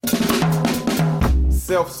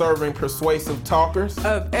self-serving, persuasive talkers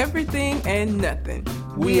of everything and nothing.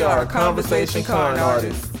 We are Conversation Con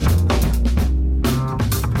Artists.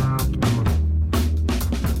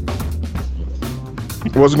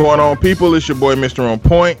 What's going on, people? It's your boy, Mr. On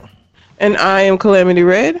Point. And I am Calamity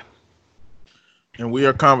Red. And we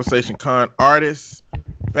are Conversation Con Artists,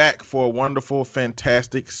 back for a wonderful,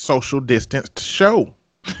 fantastic, social distanced show.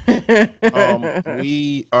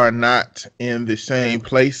 We are not in the same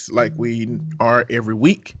place like we are every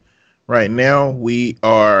week. Right now, we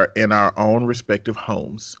are in our own respective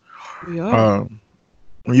homes. We are.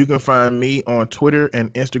 You can find me on Twitter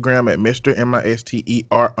and Instagram at Mr.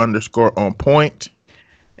 MISTER_on point.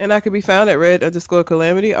 And I can be found at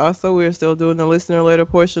red_calamity. Also, we're still doing the listener letter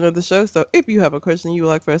portion of the show. So if you have a question you would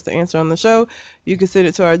like for us to answer on the show, you can send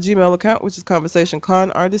it to our Gmail account, which is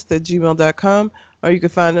conversationconartist@gmail.com. Or you can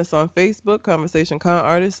find us on Facebook, Conversation Con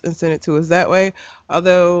Artists, and send it to us that way.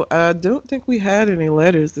 Although I don't think we had any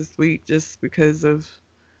letters this week just because of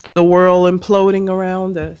the world imploding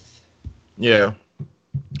around us. Yeah,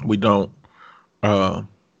 we don't. But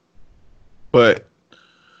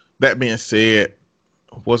that being said,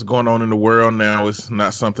 what's going on in the world now is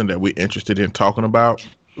not something that we're interested in talking about.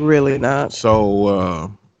 Really not.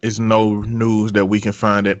 So it's no news that we can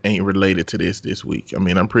find that ain't related to this week. I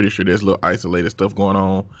mean, I'm pretty sure there's little isolated stuff going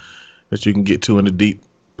on that you can get to in the deep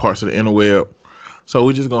parts of the interweb. So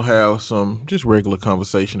we're just going to have some just regular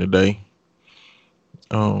conversation today.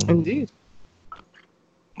 Indeed.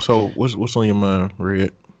 So what's on your mind,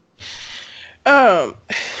 Red?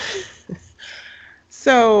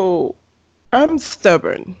 So I'm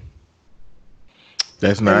stubborn.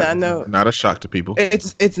 That's not a shock to people.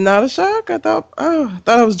 It's not a shock. I thought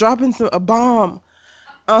I was dropping a bomb.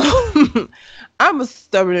 I'm a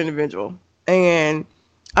stubborn individual, and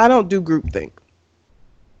I don't do groupthink.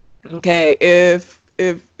 Okay, if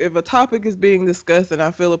a topic is being discussed and I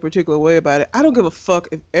feel a particular way about it, I don't give a fuck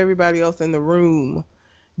if everybody else in the room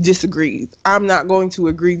disagrees. I'm not going to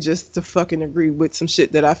agree just to fucking agree with some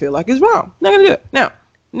shit that I feel like is wrong. Not gonna do it. Now,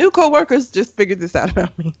 new coworkers just figured this out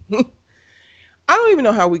about me. I don't even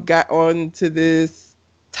know how we got on to this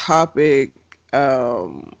topic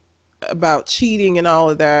about cheating and all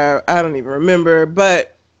of that. I don't even remember.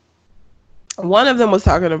 But one of them was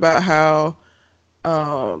talking about how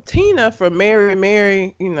Tina from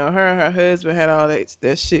Mary, you know, her and her husband had all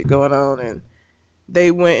that shit going on, and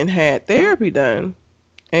they went and had therapy done.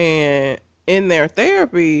 And in their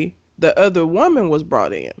therapy, the other woman was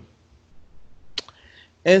brought in.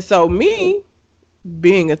 And so me,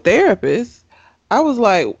 being a therapist, I was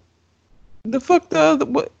like, the fuck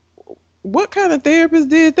what kind of therapist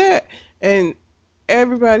did that? And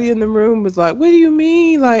everybody in the room was like, what do you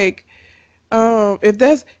mean? Like, if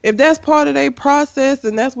that's part of their process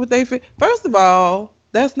and that's what they feel. First of all,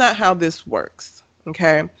 that's not how this works.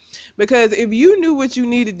 Okay? Because if you knew what you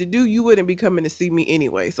needed to do, you wouldn't be coming to see me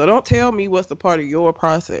anyway. So don't tell me what's a part of your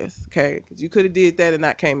process. Okay? Because you could have did that and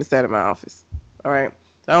not came and sat in my office. All right?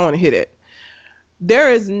 So I don't want to hit it.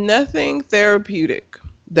 There is nothing therapeutic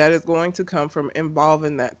that is going to come from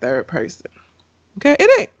involving that third person. Okay?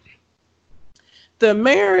 It ain't. The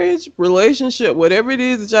marriage, relationship, whatever it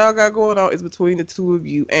is that y'all got going on is between the two of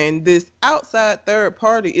you. And this outside third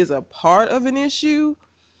party is a part of an issue.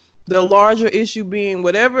 The larger issue being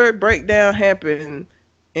whatever breakdown happened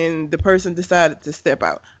and the person decided to step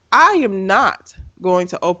out. I am not going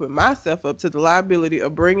to open myself up to the liability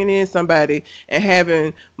of bringing in somebody and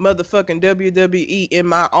having motherfucking WWE in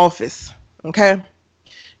my office. Okay?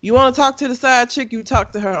 You want to talk to the side chick, you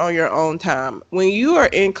talk to her on your own time. When you are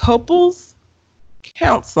in couples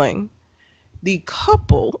counseling, the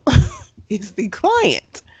couple is the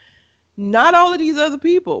client, not all of these other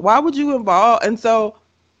people. Why would you involve? And so,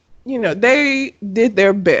 you know, they did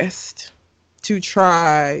their best to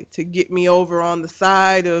try to get me over on the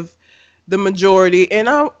side of the majority. And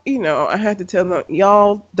I had to tell them,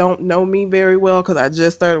 y'all don't know me very well because I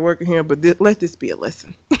just started working here, but let this be a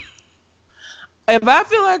lesson. If I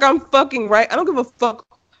feel like I'm fucking right, I don't give a fuck.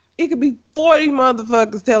 It could be 40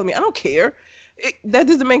 motherfuckers telling me. I don't care. That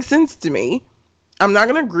doesn't make sense to me. I'm not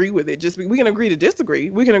going to agree with it. We can agree to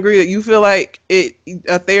disagree. We can agree that you feel like a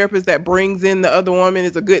therapist that brings in the other woman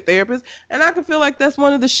is a good therapist. And I can feel like that's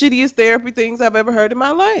one of the shittiest therapy things I've ever heard in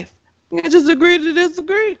my life. You just agree to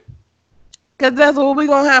disagree. Because that's what we're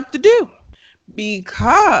going to have to do.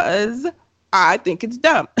 Because I think it's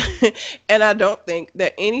dumb. And I don't think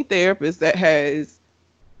that any therapist that has,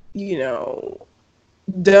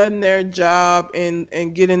 done their job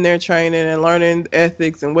and getting their training and learning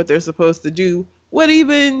ethics and what they're supposed to do would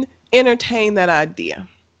even entertain that idea.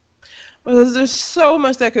 Because there's so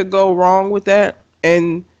much that could go wrong with that.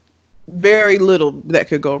 And very little that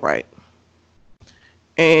could go right.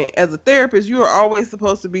 And as a therapist, you are always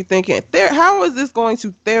supposed to be thinking, how is this going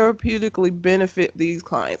to therapeutically benefit these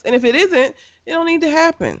clients? And if it isn't, it don't need to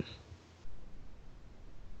happen.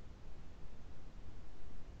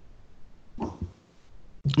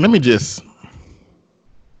 Let me just...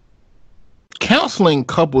 Counseling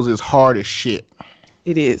couples is hard as shit.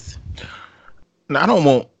 It is. Now, I don't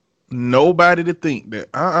want nobody to think that...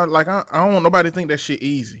 I don't want nobody to think that shit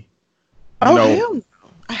easy. Hell no.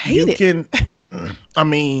 I hate it.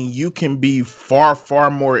 You can be far, far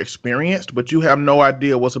more experienced, but you have no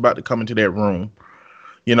idea what's about to come into that room.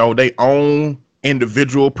 You know, they own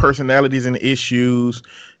individual personalities and issues,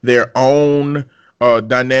 their own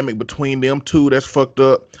dynamic between them two that's fucked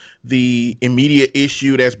up, the immediate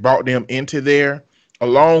issue that's brought them into there,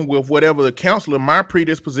 along with whatever the counselor, my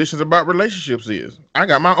predispositions about relationships is. I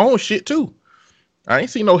got my own shit too. I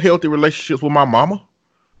ain't seen no healthy relationships with my mama.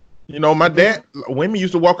 You know, my dad, women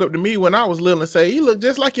used to walk up to me when I was little and say, "You look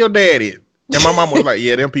just like your daddy." And my mama was like,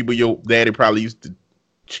 "Yeah, them people your daddy probably used to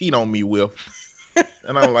cheat on me with."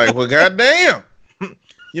 And I'm like, "Well, goddamn."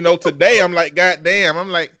 You know, today I'm like, "Goddamn."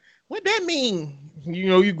 I'm like, what that mean? You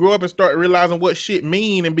know, you grow up and start realizing what shit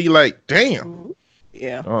mean and be like, "Damn."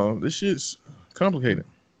 Yeah. This shit's complicated.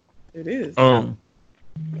 It is.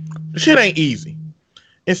 This shit ain't easy.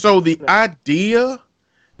 And so the idea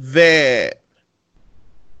that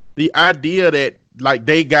like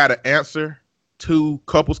they got an answer to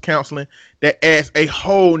couples counseling that adds a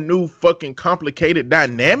whole new fucking complicated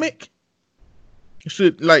dynamic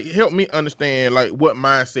should like help me understand like what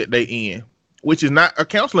mindset they in, which is not a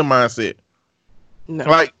counseling mindset. No.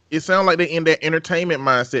 Like it sounds like they in that entertainment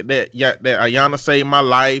mindset that Ayana Saved My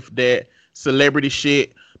Life, that celebrity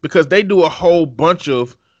shit, because they do a whole bunch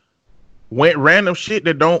of random shit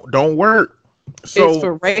that don't work. So it's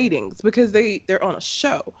for ratings because they're on a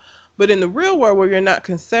show. But in the real world where you're not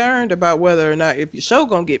concerned about whether or not if your show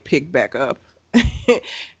gonna get picked back up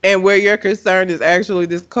and where your concern is actually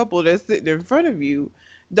this couple that's sitting in front of you,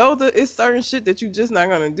 it's certain shit that you're just not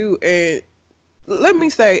gonna do. And let me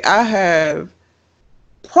say, I have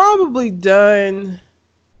I've done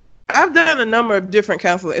a number of different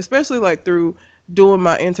counseling, especially like through doing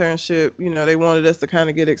my internship. You know, they wanted us to kind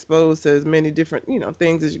of get exposed to as many different,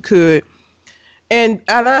 things as you could. And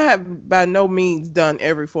I have by no means done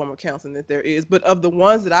every form of counseling that there is, but of the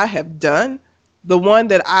ones that I have done, the one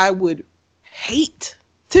that I would hate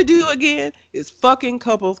to do again is fucking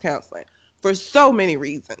couples counseling for so many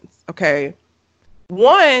reasons, okay?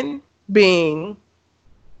 One being,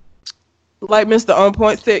 like Mr. On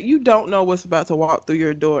Point said, you don't know what's about to walk through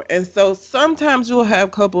your door. And so sometimes you'll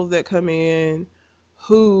have couples that come in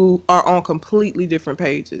who are on completely different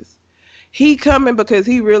pages. He coming because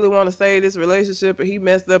he really want to save this relationship, and he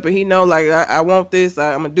messed up, and he know like I want this.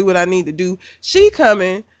 I'm gonna do what I need to do. She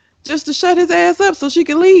coming just to shut his ass up so she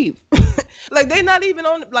can leave. Like they not even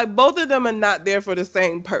on. Like both of them are not there for the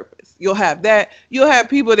same purpose. You'll have that. You'll have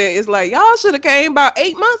people that it's like y'all should have came about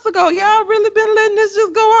 8 months ago. Y'all really been letting this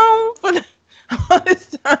just go on for all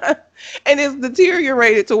this time, and it's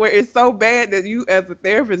deteriorated to where it's so bad that you as a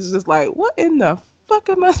therapist is just like, what in the fuck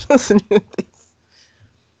am I supposed to do with this?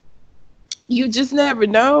 You just never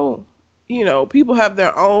know. People have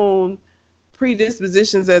their own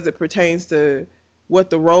predispositions as it pertains to what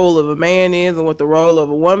the role of a man is and what the role of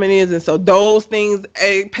a woman is. And so those things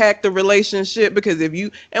impact the relationship because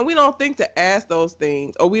and we don't think to ask those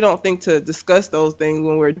things, or we don't think to discuss those things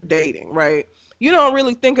when we're dating, right? You don't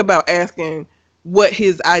really think about asking what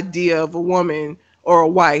his idea of a woman or a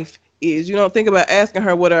wife is. You don't think about asking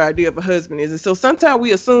her what her idea of a husband is. And so sometimes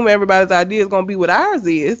we assume everybody's idea is going to be what ours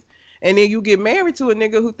is. And then you get married to a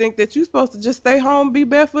nigga who think that you're supposed to just stay home, be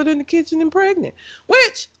barefoot in the kitchen and pregnant.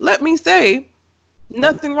 Which, let me say,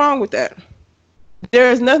 nothing wrong with that.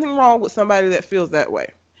 There is nothing wrong with somebody that feels that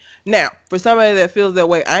way. Now, for somebody that feels that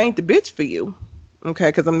way, I ain't the bitch for you. Okay,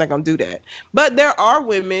 because I'm not going to do that. But there are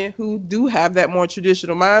women who do have that more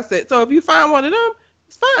traditional mindset. So if you find one of them,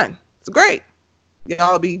 it's fine. It's great.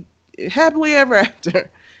 Y'all be happily ever after.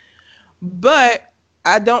 But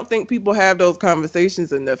I don't think people have those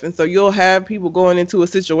conversations enough. And so you'll have people going into a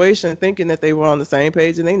situation thinking that they were on the same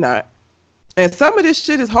page and they not. And some of this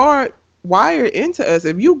shit is hardwired into us.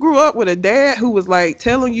 If you grew up with a dad who was like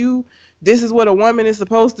telling you this is what a woman is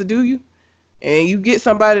supposed to do you, and you get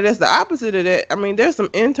somebody that's the opposite of that, I mean, there's some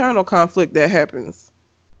internal conflict that happens.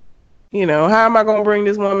 How am I going to bring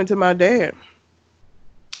this woman to my dad?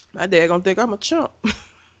 My dad going to think I'm a chump.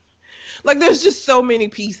 Like, there's just so many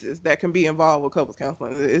pieces that can be involved with couples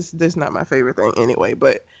counseling. It's not my favorite thing anyway,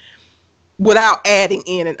 but without adding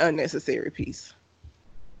in an unnecessary piece.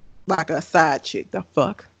 Like a side chick, the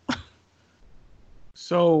fuck.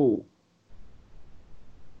 So,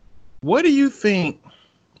 what do you think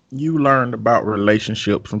you learned about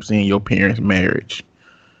relationships from seeing your parents' marriage?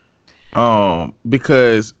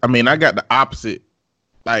 Because I mean, I got the opposite.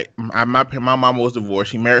 Like, my mama was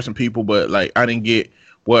divorced. She married some people, but like, I didn't get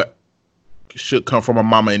what should come from my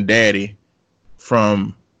mama and daddy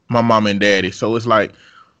from my mama and daddy. So it's like,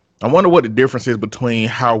 I wonder what the difference is between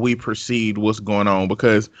how we perceive what's going on.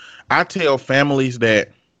 Because I tell families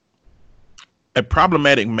that a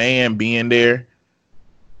problematic man being there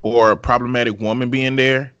or a problematic woman being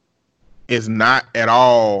there is not at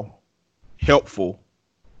all helpful.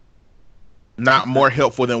 Not more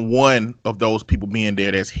helpful than one of those people being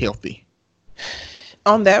there that's healthy.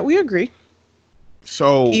 On that, we agree.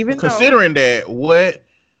 So, considering that,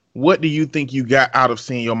 what do you think you got out of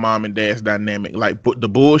seeing your mom and dad's dynamic? Like, the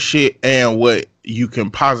bullshit and what you can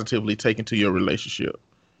positively take into your relationship?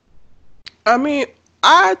 I mean,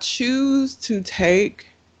 I choose to take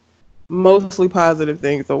mostly positive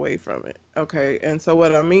things away from it. Okay. And so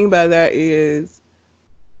what I mean by that is,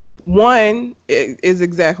 one, it is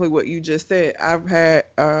exactly what you just said. I've had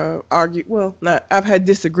I've had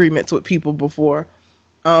disagreements with people before,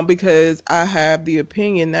 because I have the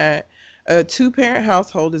opinion that a 2-parent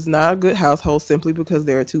household is not a good household simply because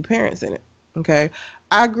there are 2 parents in it. Okay.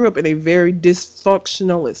 I grew up in a very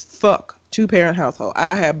dysfunctional as fuck 2-parent household.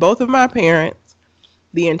 I had both of my parents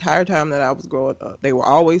the entire time that I was growing up. They were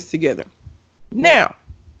always together. Now,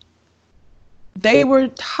 they were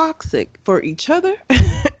toxic for each other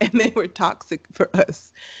and they were toxic for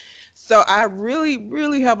us. So I really,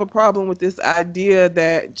 really have a problem with this idea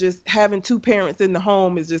that just having 2 parents in the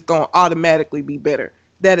home is just going to automatically be better.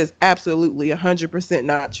 That is absolutely 100%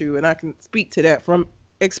 not true. And I can speak to that from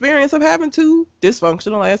experience of having 2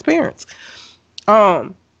 dysfunctional ass parents.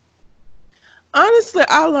 Honestly,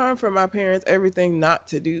 I learned from my parents everything not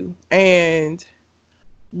to do. And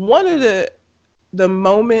one of the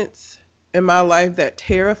moments in my life that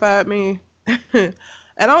terrified me, and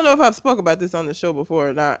I don't know if I've spoke about this on the show before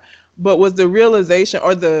or not, but was the realization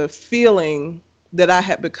or the feeling that I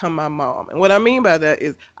had become my mom. And what I mean by that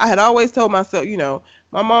is I had always told myself,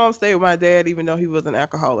 my mom stayed with my dad even though he was an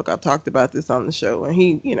alcoholic. I've talked about this on the show, and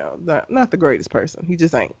he, not the greatest person. He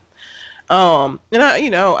just ain't. And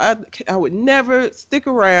I would never stick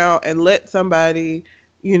around and let somebody,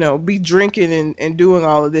 be drinking and doing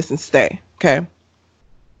all of this and stay. Okay.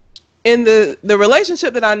 In the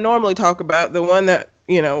relationship that I normally talk about, the one that,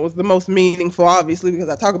 was the most meaningful, obviously, because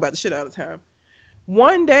I talk about the shit all the time.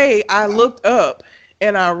 One day I looked up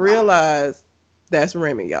and I realized that's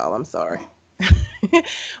Remy, y'all. I'm sorry.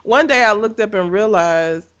 One day I looked up and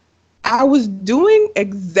realized I was doing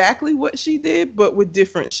exactly what she did, but with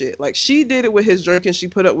different shit. Like, she did it with his drinking. She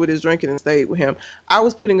put up with his drinking and stayed with him. I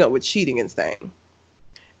was putting up with cheating and staying.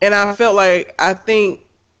 And I felt like, I think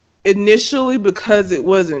initially because it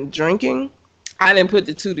wasn't drinking, I didn't put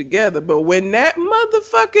the 2 together. But when that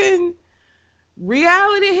motherfucking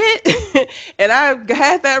reality hit and I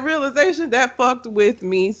had that realization, that fucked with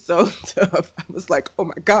me so tough. I was like, oh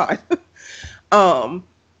my God.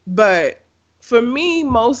 But for me,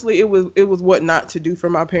 mostly it was what not to do for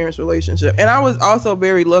my parents' relationship. And I was also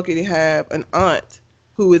very lucky to have an aunt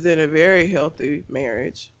who was in a very healthy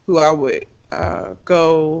marriage, who I would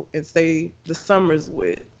go and stay the summers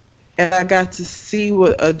with. And I got to see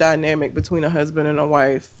what a dynamic between a husband and a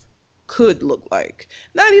wife could look like.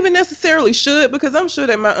 Not even necessarily should, because I'm sure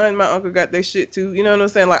that my aunt and my uncle got their shit too. You know what I'm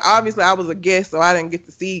saying? Like, obviously I was a guest, so I didn't get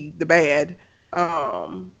to see the bad.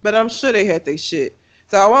 But I'm sure they had their shit.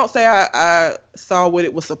 So I won't say I saw what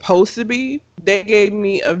it was supposed to be. They gave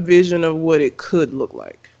me a vision of what it could look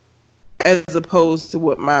like, as opposed to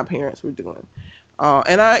what my parents were doing.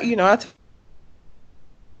 And I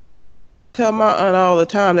tell my aunt all the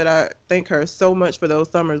time that I thank her so much for those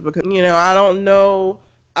summers, because, I don't know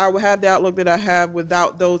I would have the outlook that I have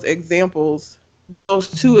without those examples, those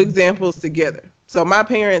 2 examples together. So my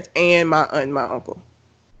parents and my aunt and my uncle.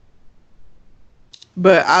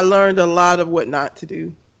 But I learned a lot of what not to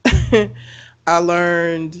do. I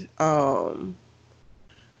learned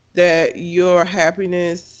that your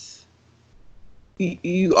happiness,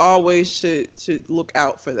 you always should look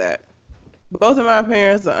out for that. Both of my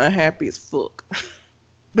parents are unhappy as fuck,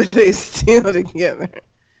 but they still together.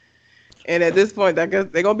 And at this point, I guess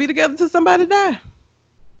they're going to be together till somebody die.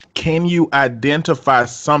 Can you identify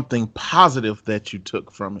something positive that you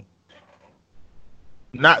took from it?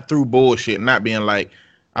 Not through bullshit, not being like,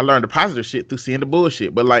 I learned the positive shit through seeing the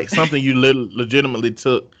bullshit, but like something you legitimately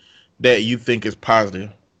took that you think is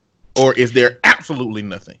positive. Or is there absolutely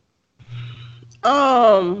nothing?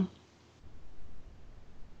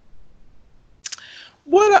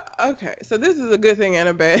 Okay, so this is a good thing and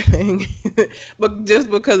a bad thing, but just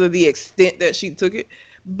because of the extent that she took it.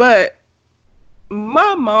 But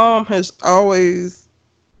my mom has always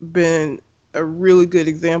been a really good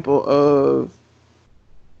example of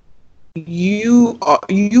you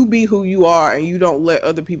be who you are, and you don't let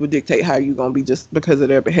other people dictate how you're gonna be just because of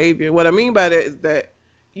their behavior. What I mean by that is that,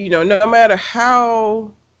 no matter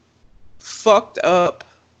how fucked up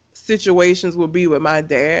situations will be with my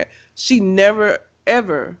dad, she never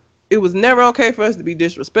ever, it was never okay for us to be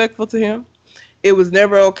disrespectful to him. It was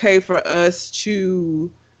never okay for us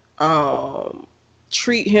to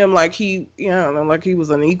treat him like like he was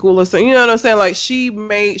an equal or something. You know what I'm saying? Like, she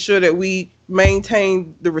made sure that we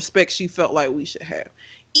maintained the respect she felt like we should have.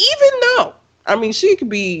 Even though, she could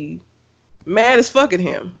be mad as fuck at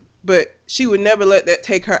him, but she would never let that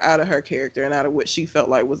take her out of her character and out of what she felt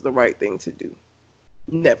like was the right thing to do.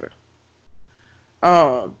 Never.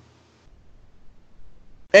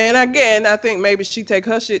 And again, I think maybe she take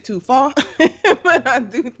her shit too far, but I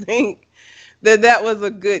do think that was a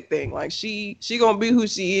good thing. Like, she gonna be who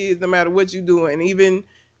she is no matter what you do, and even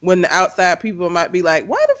when the outside people might be like,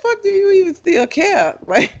 "Why the fuck do you even still care?"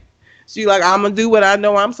 Like, she like, "I'm gonna do what I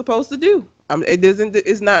know I'm supposed to do."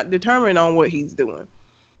 It's not determined on what he's doing.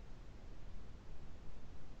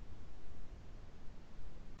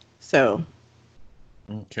 So.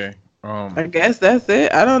 Okay. I guess that's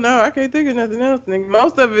it. I don't know. I can't think of nothing else.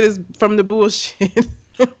 Most of it is from the bullshit.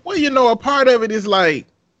 Well, a part of it is like,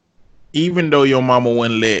 even though your mama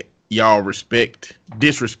wouldn't let y'all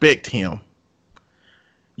disrespect him,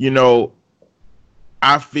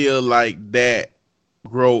 I feel like that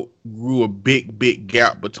grew a big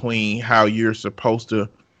gap between how you're supposed to,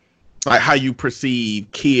 like, how you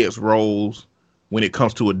perceive kids' roles when it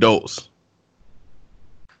comes to adults.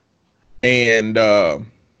 And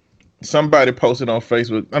somebody posted on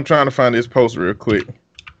Facebook. I'm trying to find this post real quick.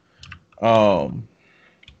 Hold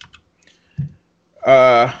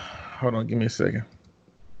on, give me a second.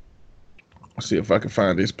 Let's see if I can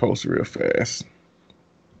find this post real fast.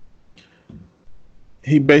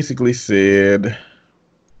 He basically said,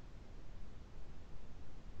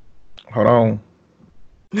 hold on.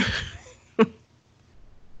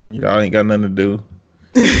 Y'all ain't got nothing to do.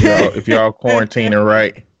 If y'all quarantining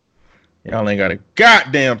right, y'all ain't got a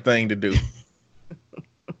goddamn thing to do.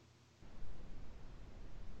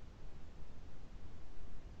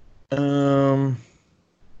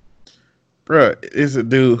 Bruh, it's a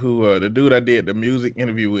dude who, the dude I did the music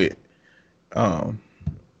interview with,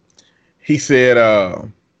 he said,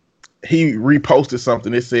 he reposted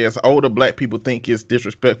something. It says, older black people think it's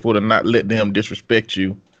disrespectful to not let them disrespect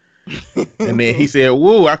you. And then he said,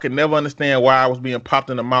 woo, I could never understand why I was being popped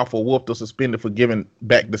in the mouth or whooped or suspended for giving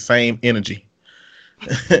back the same energy.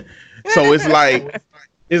 So it's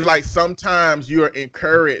like sometimes you're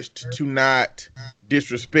encouraged to not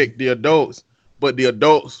disrespect the adults, but the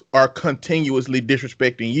adults are continuously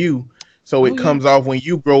disrespecting you. So it comes off when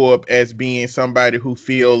you grow up as being somebody who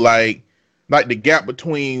feel like the gap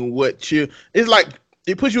between what it's like,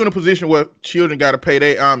 it puts you in a position where children got to pay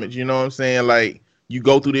their homage. You know what I'm saying? Like, you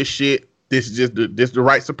go through this shit. This is just the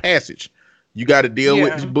rites of passage. You got to deal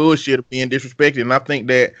with this bullshit of being disrespected. And I think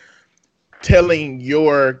that telling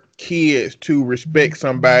your kids to respect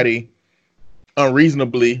somebody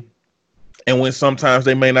unreasonably, and when sometimes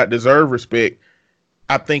they may not deserve respect,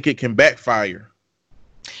 I think it can backfire.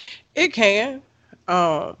 It can.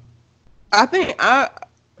 I think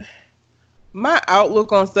my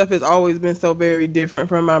outlook on stuff has always been so very different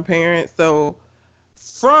from my parents. So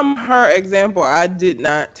from her example, I did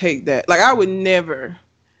not take that. Like, I would never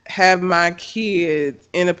have my kids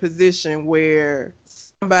in a position where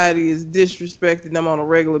somebody is disrespecting them on a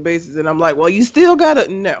regular basis, and I'm like, well, you still gotta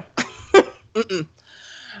no.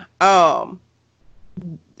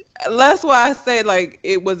 That's why I say, like,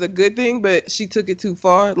 it was a good thing, but she took it too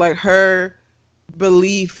far. Like, her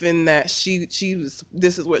belief in that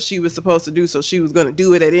this is what she was supposed to do, so she was going to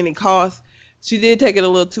do it at any cost. She did take it a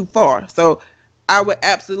little too far. So I would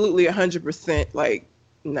absolutely 100% like,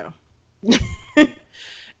 no.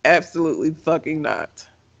 Absolutely fucking not.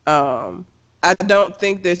 I don't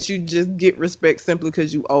think that you just get respect simply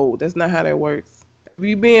because you old. That's not how that works.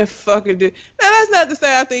 You being fucking now, that's not to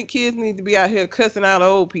say I think kids need to be out here cussing out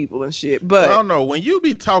old people and shit, but I don't know, when you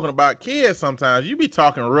be talking about kids, sometimes you be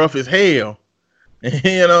talking rough as hell.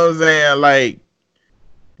 You know what I'm saying? Like,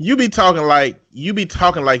 you be talking like you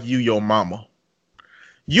your mama.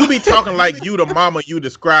 You be talking like you the mama you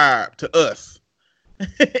described to us.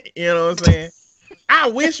 You know what I'm saying? I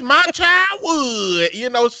wish my child would,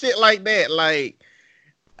 shit like that. Like,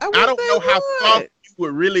 I don't know how soft you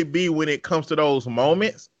would really be when it comes to those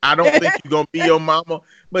moments. I don't think you're gonna be your mama,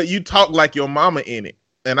 but you talk like your mama in it.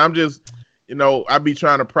 And I'm just, I be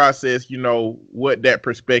trying to process, what that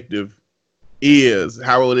perspective is.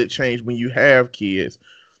 How will it change when you have kids?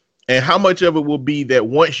 And how much of it will be that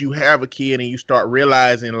once you have a kid and you start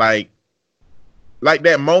realizing like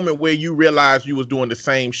that moment where you realize you was doing the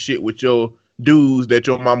same shit with your dudes that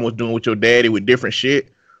your mama was doing with your daddy with different shit.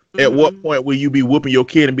 At what point will you be whooping your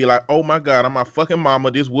kid and be like, oh my God, I'm my fucking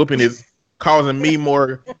mama. This whooping is causing me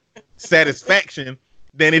more satisfaction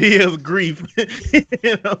than it is grief. You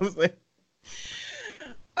know what I'm saying?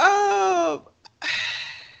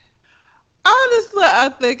 Honestly, I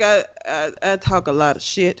think I talk a lot of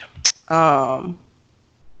shit. As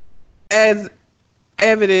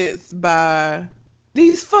evidenced by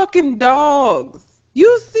these fucking dogs.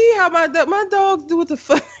 You see how my dogs do what the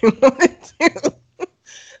fuck they want to do.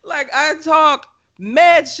 Like, I talk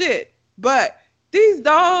mad shit, but these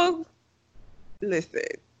dogs, listen,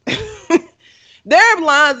 there are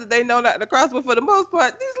lines that they know not to cross, but for the most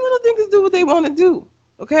part, these little niggas do what they want to do,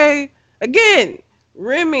 okay? Again,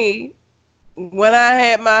 Remy, when I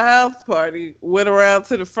had my house party, went around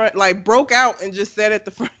to the front, like, broke out and just sat at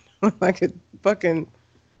the front like a fucking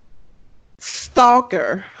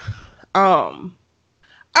stalker.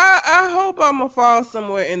 I hope I'm going to fall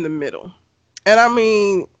somewhere in the middle. And I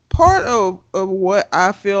mean, part of what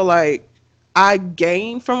I feel like I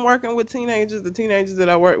gain from working with teenagers, the teenagers that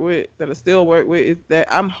I work with, that I still work with, is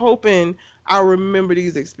that I'm hoping I remember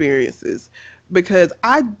these experiences, because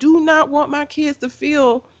I do not want my kids to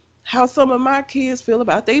feel how some of my kids feel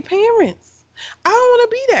about their parents. I don't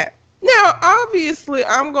want to be that. Now, obviously,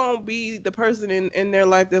 I'm going to be the person in their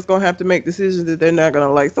life that's going to have to make decisions that they're not going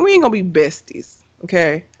to like. So we ain't going to be besties,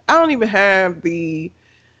 okay? I don't even have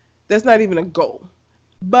that's not even a goal.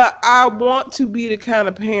 But I want to be the kind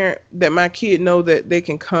of parent that my kid know that they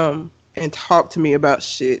can come and talk to me about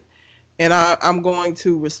shit. And I'm going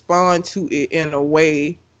to respond to it in a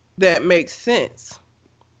way that makes sense.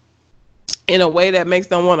 In a way that makes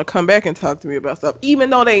them want to come back and talk to me about stuff. Even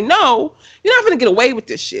though they know you're not going to get away with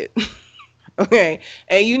this shit. Okay?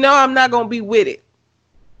 And I'm not going to be with it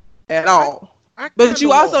at all. But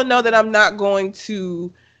you also know that I'm not going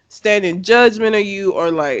to stand in judgment of you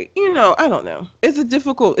or like, I don't know. It's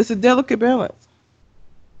a delicate balance.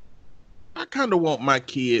 I kind of want my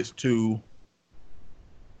kids to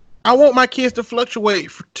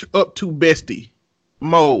fluctuate up to bestie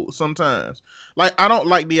mode sometimes. Like, I don't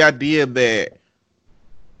like the idea that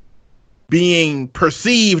being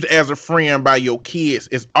perceived as a friend by your kids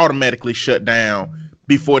is automatically shut down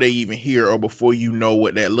before they even hear or before you know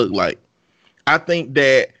what that looked like. I think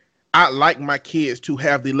that I like my kids to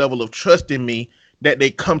have the level of trust in me that they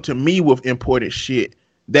come to me with important shit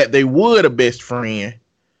that they would a best friend,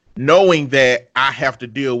 knowing that I have to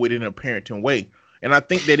deal with it in a parenting way. And I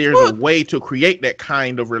think that there's a way to create that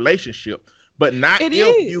kind of relationship, but not if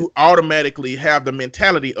you automatically have the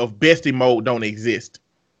mentality of bestie mode don't exist.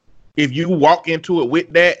 If you walk into it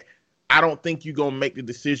with that, I don't think you're going to make the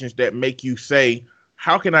decisions that make you say,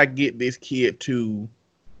 how can I get this kid to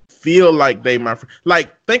feel like they my friend?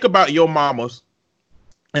 Like, think about your mamas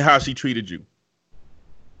and how she treated you.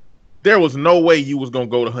 There was no way you was gonna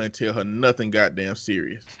go to her and tell her nothing goddamn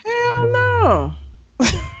serious. Hell no.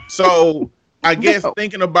 So I guess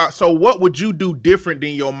thinking about, so what would you do different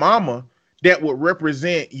than your mama that would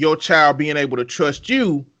represent your child being able to trust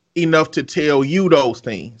you enough to tell you those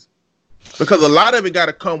things? Because a lot of it got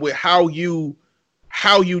to come with how you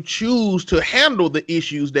choose to handle the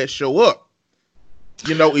issues that show up.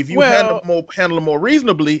 If you handle them more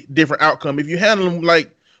reasonably, different outcome. If you handle them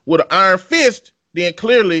like with an iron fist, then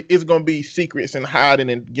clearly it's going to be secrets and hiding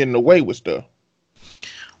and getting away with stuff.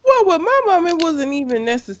 Well, with my mom, it wasn't even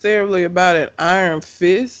necessarily about an iron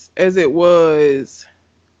fist as it was.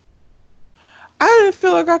 I didn't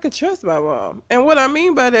feel like I could trust my mom. And what I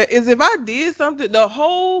mean by that is if I did something, the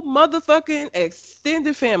whole motherfucking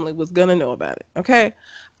extended family was going to know about it. Okay?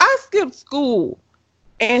 I skipped school.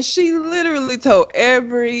 And she literally told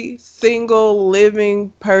every single living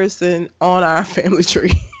person on our family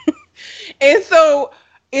tree. And so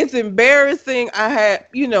it's embarrassing. I had,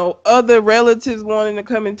 other relatives wanting to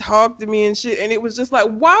come and talk to me and shit. And it was just like,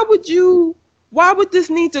 why would this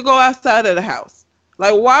need to go outside of the house?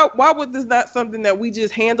 Like, why would this not something that we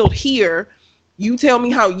just handled here? You tell me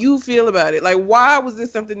how you feel about it. Like, why was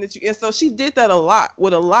this something that and so she did that a lot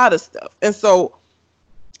with a lot of stuff. And so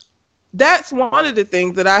that's one of the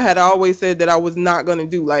things that I had always said that I was not going to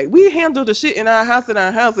do. Like, we handle the shit in our house, and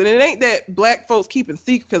it ain't that black folks keeping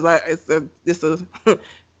secret, because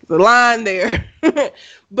There's a line there.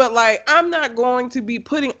 But like, I'm not going to be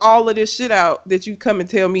putting all of this shit out that you come and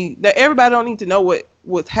tell me that everybody don't need to know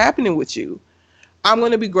what's happening with you. I'm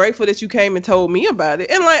going to be grateful that you came and told me about it.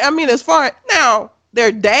 And like, I mean, as far as now,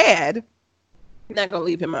 their dad, not going to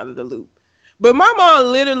leave him out of the loop. But my mom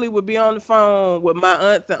literally would be on the phone with my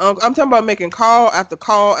aunts and uncles. I'm talking about making call after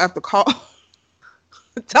call after call.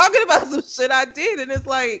 Talking about some shit I did. And it's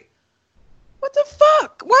like, what the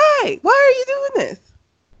fuck? Why? Why are you doing this?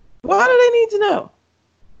 Why do they need to know?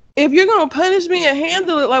 If you're going to punish me and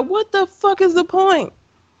handle it, like, what the fuck is the point?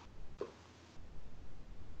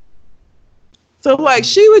 So, like,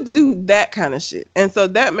 she would do that kind of shit. And so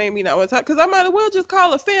that made me not want to talk. Because I might as well just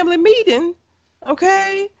call a family meeting,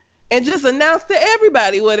 okay? And just announce to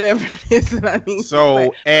everybody whatever it is that I need.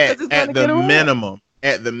 So, at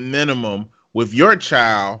the minimum, with your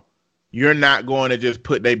child, you're not going to just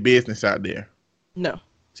put their business out there. No.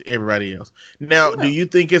 To everybody else. Now, do you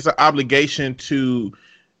think it's an obligation to...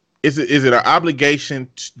 Is it an obligation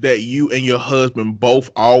that you and your husband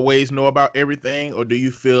both always know about everything, or do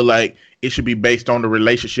you feel like it should be based on the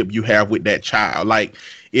relationship you have with that child? Like,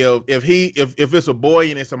 if it's a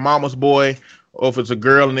boy and it's a mama's boy, or if it's a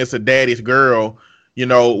girl and it's a daddy's girl, you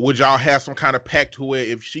know, would y'all have some kind of pact to where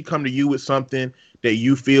if she come to you with something that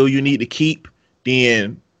you feel you need to keep,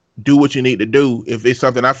 then do what you need to do. If it's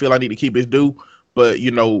something I feel I need to keep, it's do. But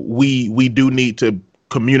you know, we do need to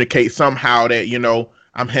communicate somehow that, you know,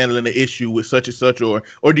 I'm handling the issue with such and such, or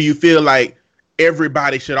do you feel like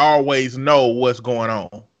everybody should always know what's going on?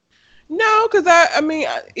 No, because I mean,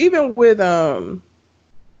 even with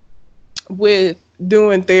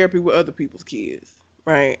doing therapy with other people's kids,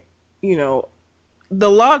 right? You know,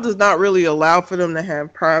 the law does not really allow for them to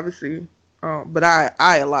have privacy, but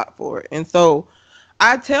I allot for it, and so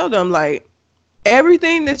I tell them, like,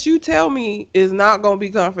 everything that you tell me is not going to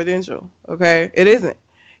be confidential. Okay, it isn't.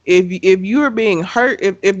 If you are being hurt,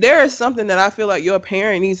 if there is something that I feel like your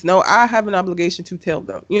parent needs to know, I have an obligation to tell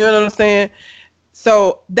them. You know what I'm saying?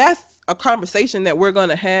 So that's a conversation that we're going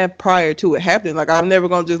to have prior to it happening. Like, I'm never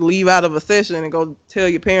going to just leave out of a session and go tell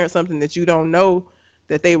your parents something that you don't know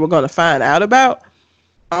that they were going to find out about.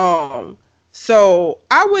 So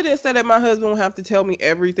I wouldn't say that my husband would have to tell me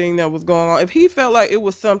everything that was going on. If he felt like it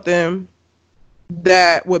was something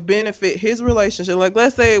that would benefit his relationship, like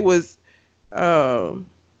let's say it was,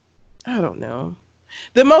 I don't know.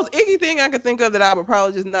 The most icky thing I could think of that I would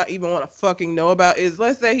probably just not even want to fucking know about is,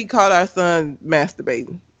 let's say he caught our son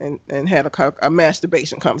masturbating and had a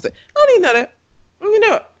masturbation conversation. I don't even know that. You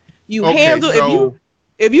know it. You okay, handle so...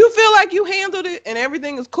 if you feel like you handled it and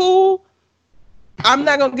everything is cool, I'm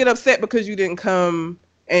not gonna get upset because you didn't come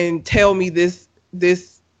and tell me this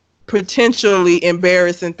potentially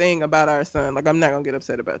embarrassing thing about our son. Like, I'm not gonna get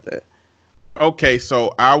upset about that. Okay,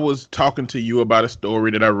 so I was talking to you about a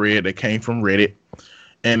story that I read that came from Reddit,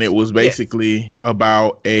 and it was basically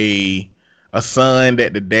about a son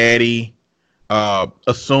that the daddy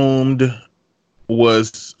assumed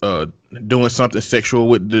was doing something sexual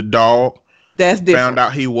with the dog. That's different. Found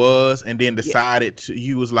out he was, and then decided to.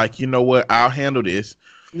 You was like, you know what? I'll handle this.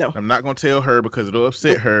 No, I'm not gonna tell her because it'll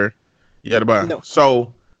upset her. Yeah, no.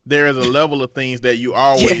 So there is a level of things that you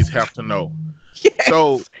always have to know. Yes.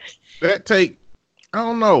 So. I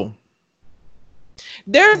don't know.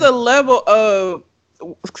 There's a level of,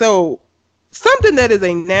 so something that is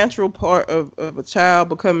a natural part of a child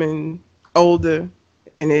becoming older,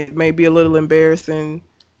 and it may be a little embarrassing.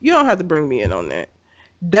 You don't have to bring me in on that.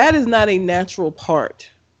 That is not a natural part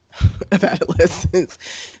of adolescence.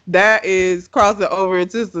 That is crossing over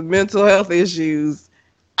into some mental health issues.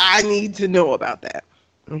 I need to know about that.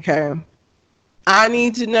 Okay. I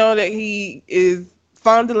need to know that he is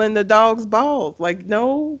fondling the dog's balls. Like,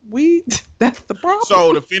 no, that's the problem.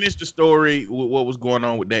 So to finish the story with what was going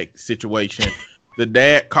on with that situation, the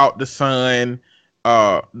dad caught the son,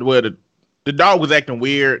 where the dog was acting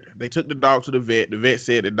weird. They took the dog to the vet. The vet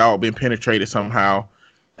said the dog been penetrated somehow.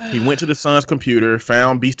 He went to the son's computer,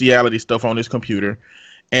 found bestiality stuff on his computer,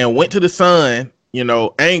 and went to the son, you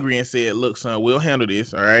know, angry, and said, look, son, we'll handle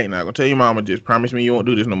this. All right, not gonna tell your mama, just promise me you won't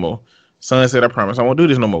do this no more. Son said, I promise I won't do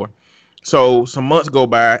this no more. So some months go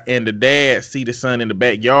by, and the dad see the son in the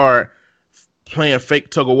backyard playing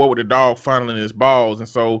fake tug of war with the dog, fondling his balls. And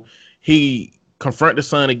so he confront the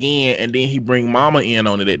son again, and then he bring mama in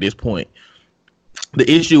on it at this point. The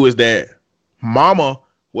issue is that mama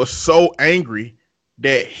was so angry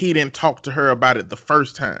that he didn't talk to her about it the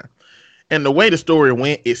first time. And the way the story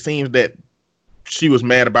went, it seems that she was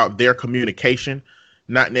mad about their communication,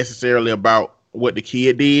 not necessarily about what the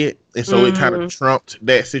kid did, and so it kind of trumped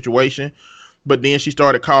that situation. But then she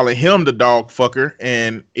started calling him the dog fucker,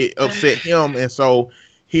 and it upset him, and so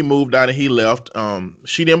he moved out and he left.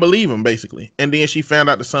 She didn't believe him basically, and then she found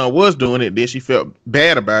out the son was doing it. Then she felt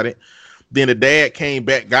bad about it. Then the dad came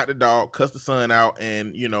back, got the dog, cussed the son out,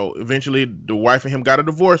 and eventually the wife and him got a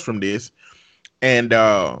divorce from this, and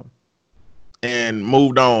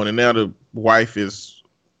moved on. And now the wife is,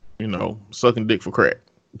 sucking dick for crack.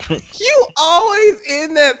 You always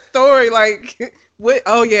in that story like, what?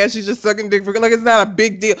 Oh yeah, she's just sucking dick for like it's not a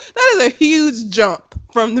big deal. That is a huge jump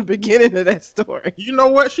from the beginning of that story. You know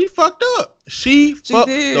what? She fucked up. She fucked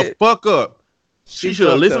the fuck up. She should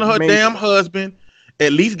have listened to her damn husband.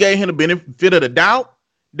 At least gave him the benefit of the doubt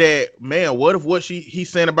that, man, what if what he's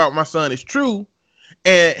saying about my son is true,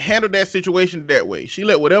 and handled that situation that way. She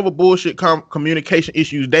let whatever bullshit communication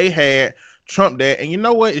issues they had trump that. And you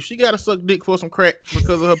know what? If she got to suck dick for some crack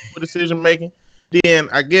because of her decision making, then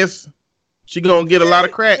I guess she gonna get a lot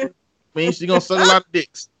of crack. Means she gonna suck a lot of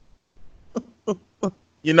dicks. But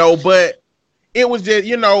it was just,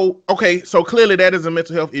 okay. So clearly that is a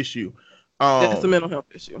mental health issue. That's a mental health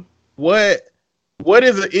issue. What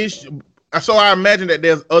is an issue? So I imagine that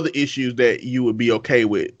there's other issues that you would be okay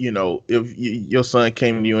with, if your son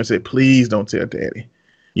came to you and said, please don't tell daddy,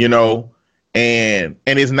 and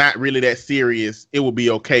it's not really that serious. It would be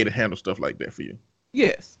okay to handle stuff like that for you.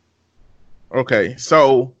 Yes. Okay.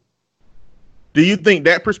 So do you think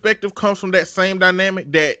that perspective comes from that same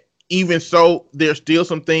dynamic, that even so, there's still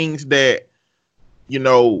some things that, you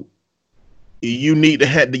need to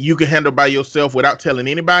have that you can handle by yourself without telling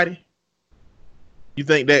anybody? You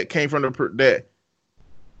think that came from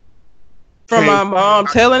my mom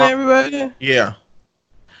telling everybody? Yeah.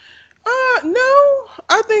 No,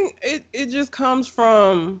 I think it just comes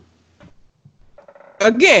from,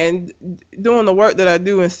 again, doing the work that I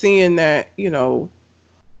do and seeing that,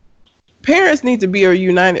 parents need to be a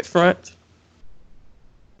united front.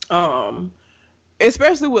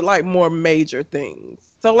 Especially with like more major things.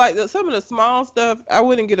 So like some of the small stuff, I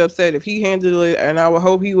wouldn't get upset if he handled it, and I would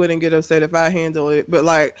hope he wouldn't get upset if I handled it. But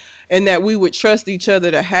like, and that we would trust each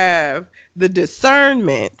other to have the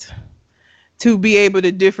discernment to be able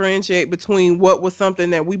to differentiate between what was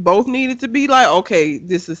something that we both needed to be like, okay,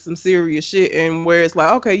 this is some serious shit, and where it's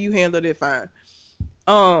like, okay, you handled it fine.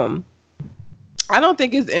 I don't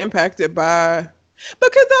think it's impacted by,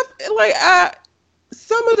 because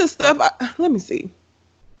some of the stuff, let me see.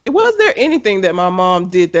 Was there anything that my mom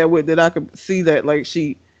did that with that I could see that like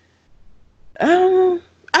she, I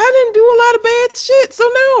didn't do a lot of bad shit, so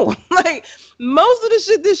no. Like most of the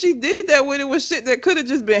shit that she did that with, it was shit that could have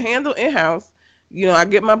just been handled in house. I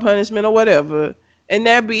get my punishment or whatever, and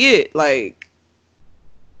that be it. Like,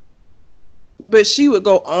 but she would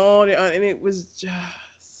go on and on, and it was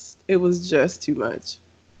just too much.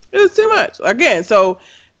 It was too much. Again, so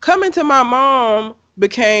coming to my mom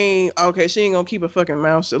became, okay, she ain't gonna keep a fucking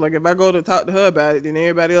mouth shut. Like if I go to talk to her about it, then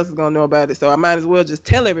everybody else is gonna know about it. So I might as well just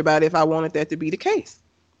tell everybody if I wanted that to be the case.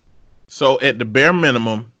 So at the bare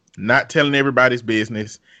minimum, not telling everybody's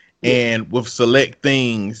business, and with select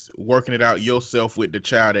things, working it out yourself with the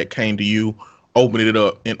child that came to you, opening it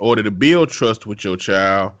up in order to build trust with your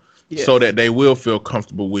child, so that they will feel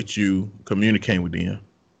comfortable with you communicating with them.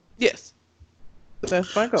 Yes.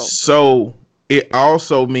 That's my goal. So it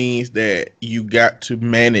also means that you got to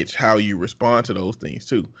manage how you respond to those things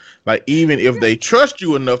too. Like even if they trust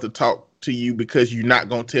you enough to talk to you, because you're not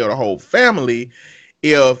going to tell the whole family,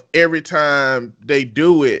 if every time they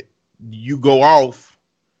do it, you go off,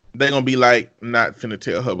 they're going to be like, not finna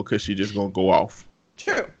tell her because she's just going to go off.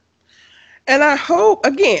 True. And I hope,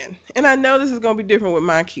 again, and I know this is going to be different with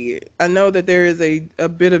my kid. I know that there is a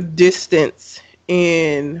bit of distance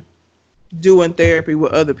in doing therapy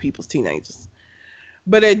with other people's teenagers.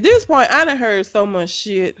 But at this point, I done heard so much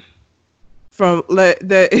shit from that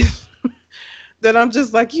that I'm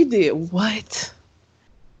just like, you did what?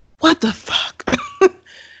 What the fuck?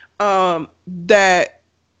 That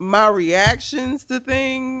my reactions to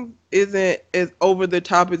things isn't as over the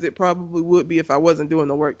top as it probably would be if I wasn't doing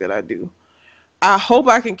the work that I do. I hope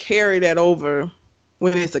I can carry that over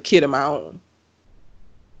when it's a kid of my own.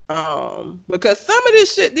 Because some of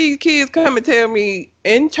this shit these kids come and tell me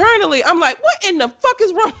internally, I'm like, what in the fuck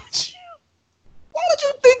is wrong with you? Why would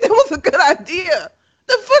you think that was a good idea?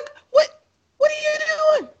 The fuck? What are you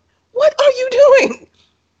doing? What are you doing?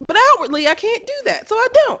 But outwardly, I can't do that, so I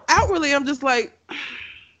don't. Outwardly, I'm just like,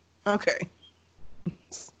 okay,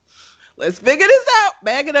 let's figure this out.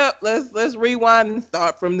 Back it up. Let's rewind and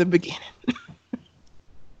start from the beginning.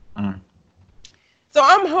 So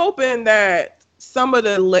I'm hoping that some of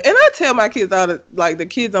the, and I tell my kids all the, like the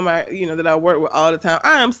kids on my, that I work with all the time,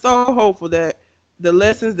 I am so hopeful that the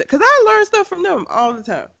lessons that, because I learn stuff from them all the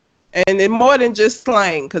time. And it's more than just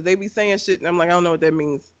slang, because they be saying shit, and I'm like, I don't know what that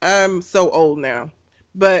means. I'm so old now.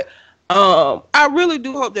 But I really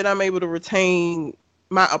do hope that I'm able to retain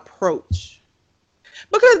my approach.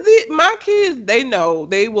 Because my kids, they know,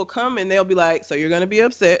 they will come and they'll be like, so you're going to be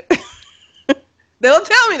upset. They'll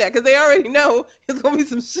tell me that because they already know it's going to be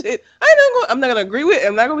some shit I'm not going to agree with,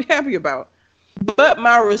 I'm not going to be happy about. But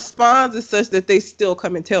my response is such that they still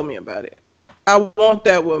come and tell me about it. I want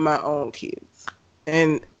that with my own kids.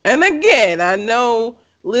 And again, I know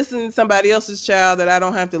listening to somebody else's child that I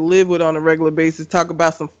don't have to live with on a regular basis talk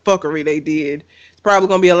about some fuckery they did, it's probably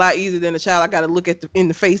going to be a lot easier than a child I got to look at in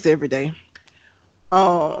the face every day.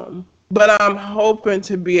 But I'm hoping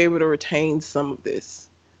to be able to retain some of this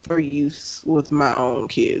for use with my own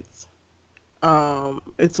kids.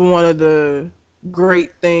 It's one of the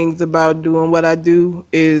great things about doing what I do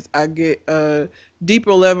is I get a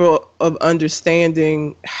deeper level of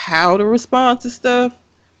understanding how to respond to stuff,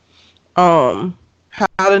 how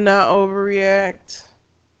to not overreact.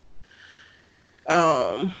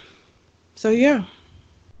 So yeah,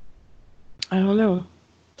 I don't know.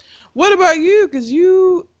 What about you? Because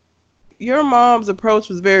your mom's approach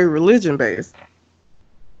was very religion based.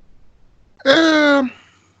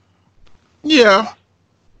 Yeah.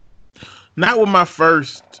 Not with my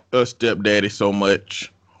first stepdaddy so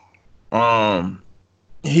much.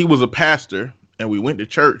 He was a pastor and we went to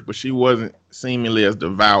church, but she wasn't seemingly as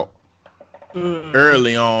devout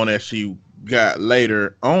early on as she got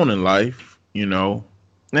later on in life, you know.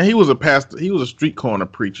 Now he was a pastor, he was a street corner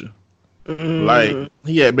preacher. Like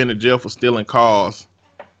he had been to jail for stealing cars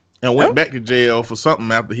and went back to jail for something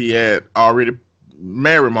after he had already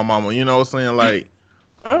married my mama, you know what I'm saying? Like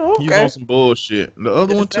he was on some bullshit. The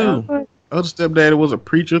other one too. Other stepdaddy was a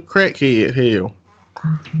preacher, crackhead, hell.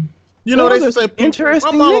 You know, they say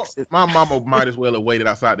interesting my mama might as well have waited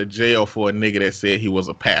outside the jail for a nigga that said he was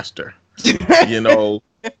a pastor. You know,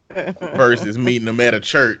 versus meeting him at a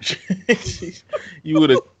church. You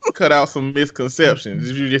would have cut out some misconceptions.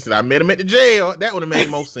 If you just said, I met him at the jail, that would have made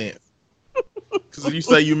more sense. Because if you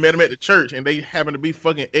say you met him at the church and they happen to be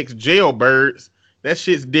fucking ex-jailbirds, that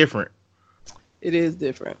shit's different. It is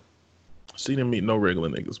different. She didn't meet no regular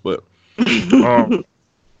niggas, but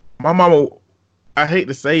my mama, I hate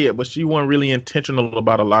to say it, but she wasn't really intentional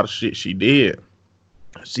about a lot of shit she did.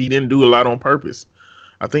 She didn't do a lot on purpose.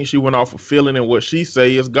 I think she went off of feeling, and what she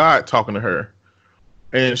say is God talking to her,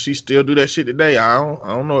 and she still do that shit today. I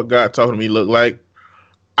don't know what God talking to me look like.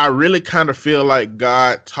 I really kind of feel like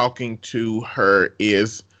God talking to her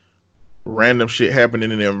is random shit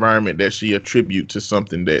happening in the environment that she attribute to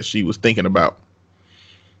something that she was thinking about.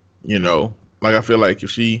 You know, like I feel like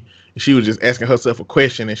if she was just asking herself a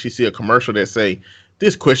question and she see a commercial that say,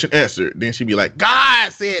 this question answered, then she'd be like,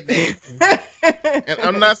 God said that. And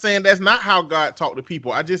I'm not saying that's not how God talk to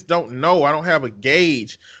people. I just don't know. I don't have a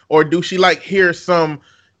gauge. Or do she like hear some,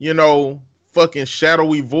 you know, fucking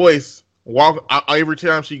shadowy voice walk every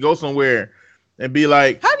time she goes somewhere and be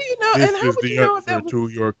like, how do you know? And how would you know if that was to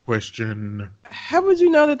your question? How would you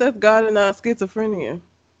know that that's God and not schizophrenia?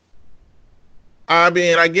 I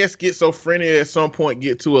mean, I guess schizophrenia at some point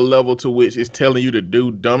get to a level to which it's telling you to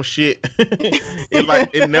do dumb shit.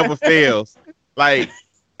 It never fails. Like,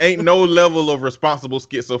 ain't no level of responsible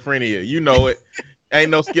schizophrenia. You know it.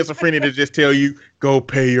 Ain't no schizophrenia to just tell you, go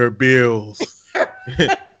pay your bills.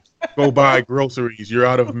 Go buy groceries. You're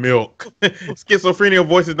out of milk. Schizophrenia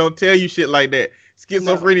voices don't tell you shit like that.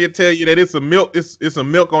 Schizophrenia tell you that it's a milk. It's a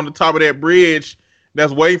milk on the top of that bridge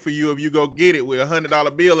that's waiting for you if you go get it with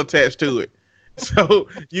 $100 bill attached to it. So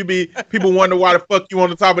people wonder why the fuck you on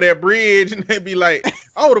the top of that bridge, and they be like,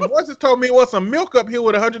 "Oh, the voices told me it was some milk up here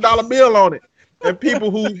with $100 bill on it." And people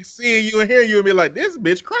who see you and hear you and be like, "This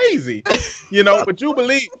bitch crazy," you know. But you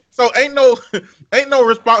believe, so ain't no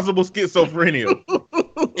responsible schizophrenia.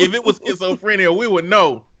 If it was schizophrenia, we would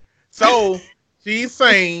know. So she's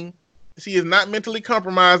saying she is not mentally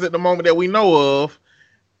compromised at the moment that we know of.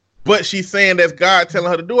 But she's saying that's God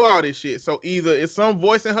telling her to do all this shit. So either it's some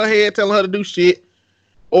voice in her head telling her to do shit,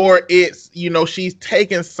 or it's, you know, she's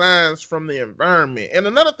taking signs from the environment. And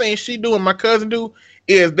another thing she do and my cousin do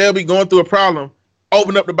is they'll be going through a problem,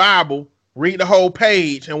 open up the Bible, read the whole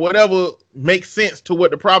page, and whatever makes sense to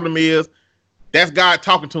what the problem is, that's God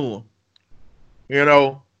talking to them. You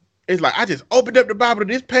know, it's like, I just opened up the Bible to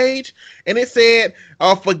this page, and it said,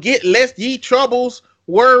 forget lest ye troubles,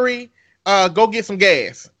 worry, go get some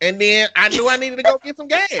gas. And then I knew I needed to go get some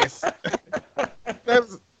gas.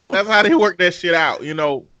 That's how they work that shit out, you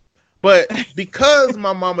know. But because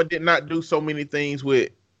my mama did not do so many things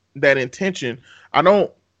with that intention, I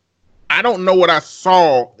don't know what I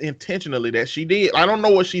saw intentionally that she did. I don't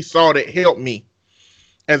know what she saw that helped me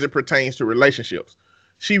as it pertains to relationships.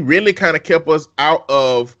 She really kind of kept us out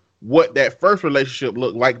of what that first relationship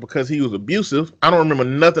looked like because he was abusive. I don't remember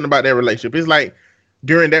nothing about that relationship. It's like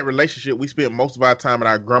during that relationship, we spent most of our time at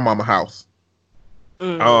our grandmama's house.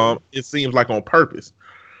 It seems like on purpose.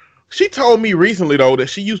 She told me recently, though, that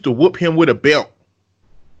she used to whoop him with a belt.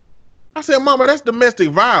 I said, Mama, that's domestic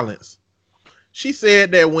violence. She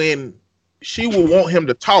said that when she would want him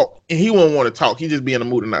to talk, and he wouldn't want to talk, he'd just be in the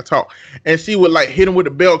mood to not talk. And she would like hit him with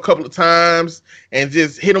the belt a couple of times, and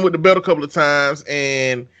just hit him with the belt a couple of times,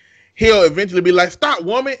 and he'll eventually be like, "Stop,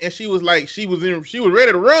 woman!" And she was like, she was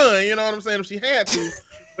ready to run. You know what I'm saying? If she had to,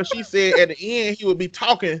 but she said at the end he would be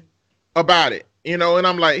talking about it. You know, and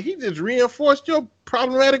I'm like, he just reinforced your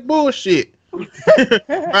problematic bullshit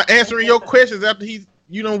by answering your questions after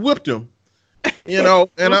you done whipped him. You know,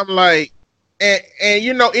 and I'm like, and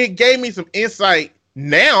you know, it gave me some insight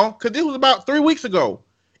now because this was about 3 weeks ago.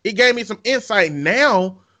 It gave me some insight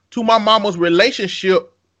now to my mama's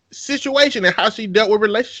relationship situation and how she dealt with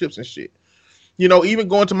relationships and shit. You know, even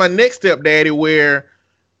going to my next stepdaddy where,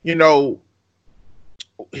 you know,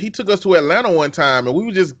 he took us to Atlanta one time and we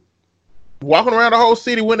were just walking around the whole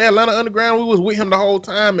city, went to Atlanta Underground. We was with him the whole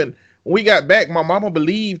time. And when we got back, my mama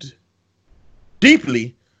believed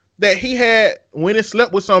deeply that he had went and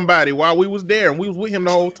slept with somebody while we was there. And we was with him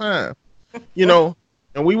the whole time, you know,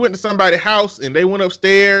 and we went to somebody's house and they went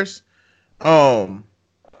upstairs. But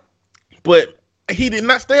he did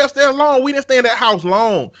not stay upstairs long. We didn't stay in that house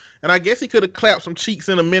long. And I guess he could have clapped some cheeks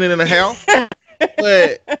in a minute and a half.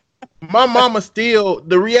 But my mama still,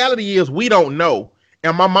 the reality is we don't know.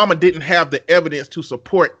 And my mama didn't have the evidence to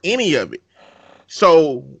support any of it.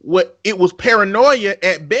 So it was paranoia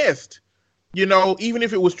at best. You know, even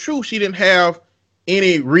if it was true, she didn't have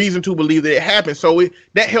any reason to believe that it happened. So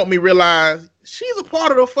that helped me realize she's a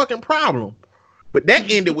part of the fucking problem. But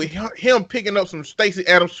that ended with him picking up some Stacey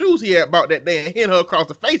Adams shoes he had bought that day and hitting her across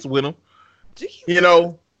the face with them. You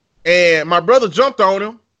know, and my brother jumped on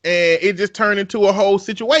him and it just turned into a whole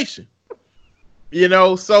situation. You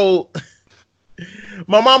know, so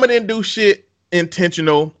my mama didn't do shit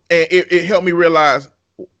intentional, and it helped me realize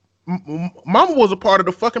mama was a part of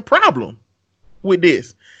the fucking problem with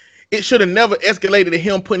this. It should have never escalated to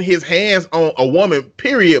him putting his hands on a woman,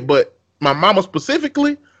 period, but my mama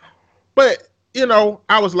specifically. But, you know,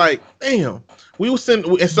 I was like, damn.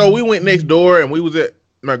 And so we went next door, and we was at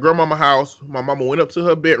my grandmama's house. My mama went up to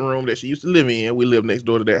her bedroom that she used to live in. We lived next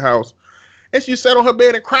door to that house. And she sat on her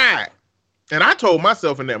bed and cried. And I told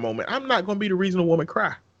myself in that moment, I'm not going to be the reason a woman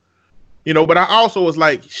cry. You know, but I also was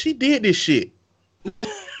like, she did this shit.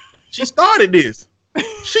 She started this.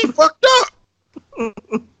 She fucked up.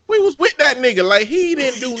 We was with that nigga. Like, he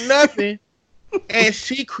didn't do nothing. And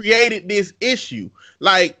she created this issue.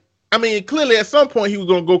 Like, I mean, clearly at some point he was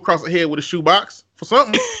going to go across the head with a shoebox for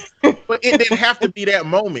something. But it didn't have to be that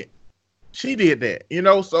moment. She did that, you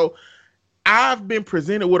know? So I've been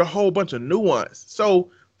presented with a whole bunch of nuance.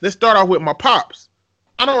 So let's start off with my pops.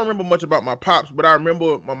 I don't remember much about my pops, but I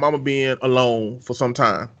remember my mama being alone for some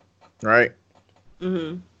time, right?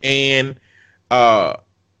 Mm-hmm. And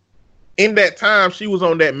in that time, she was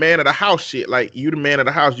on that man of the house shit. Like, you the man of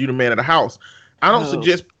the house, you the man of the house. I don't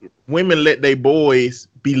suggest women let their boys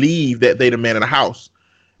believe that they the man of the house.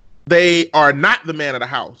 They are not the man of the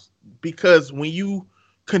house, because when you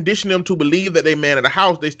condition them to believe that they man of the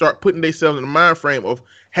house, they start putting themselves in the mind frame of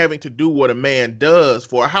having to do what a man does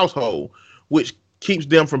for a household, which keeps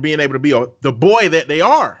them from being able to be the boy that they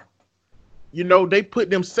are. You know, they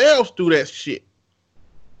put themselves through that shit.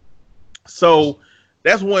 So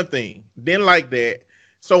that's one thing. Then like that.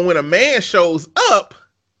 So when a man shows up,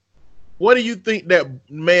 what do you think that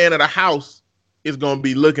man of the house is going to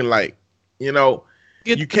be looking like? You know,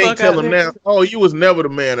 you can't tell him now, oh, you was never the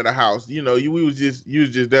man of the house. You know,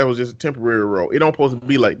 that was just a temporary role. It don't supposed to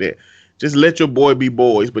be like that. Just let your boy be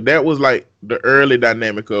boys. But that was like the early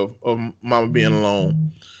dynamic of mama being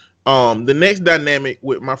alone. The next dynamic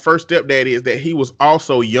with my first stepdaddy is that he was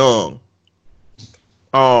also young.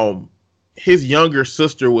 His younger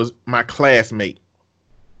sister was my classmate.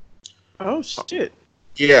 Oh, shit.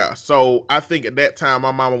 Yeah. So I think at that time,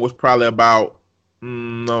 my mama was probably about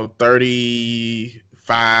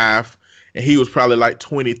 35, and he was probably like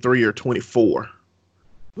 23 or 24.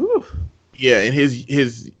 Ooh. Yeah. And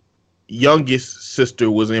his youngest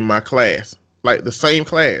sister was in my class, like the same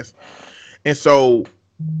class. And so,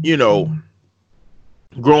 you know,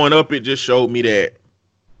 growing up, it just showed me that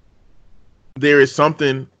there's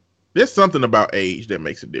something about age that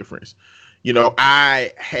makes a difference. You know,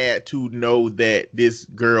 I had to know that this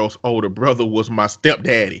girl's older brother was my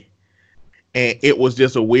stepdaddy, and it was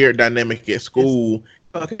just a weird dynamic at school.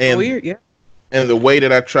 And weird, yeah. And the way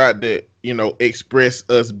that I tried to, express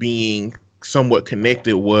us being somewhat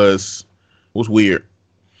connected was weird.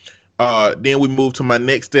 Then we moved to my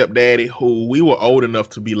next stepdaddy, who we were old enough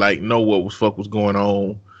to be like, know what was fuck was going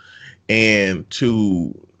on, and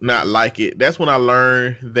to not like it. That's when I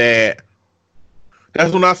learned that.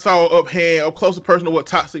 That's when I saw up close and personal what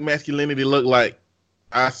toxic masculinity looked like.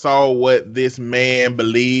 I saw what this man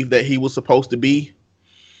believed that he was supposed to be,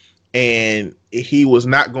 and he was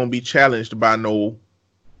not going to be challenged by no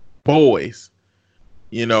boys,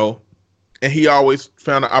 and he always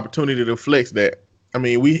found an opportunity to flex that. I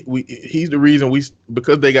mean, he's the reason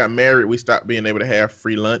because they got married, we stopped being able to have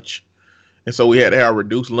free lunch. And so we had to have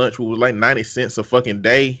reduced lunch, which was like 90 cents a fucking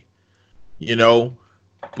day,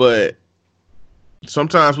 but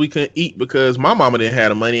sometimes we couldn't eat because my mama didn't have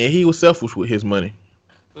the money and he was selfish with his money.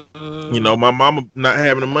 My mama not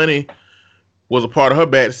having the money was a part of her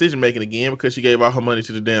bad decision making again, because she gave all her money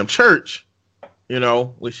to the damn church,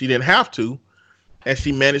 which she didn't have to. And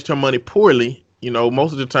she managed her money poorly,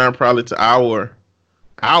 most of the time, probably to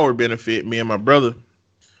our benefit, me and my brother,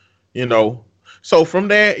 So from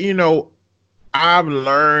that, I've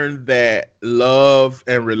learned that love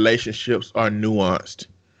and relationships are nuanced.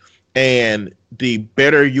 And the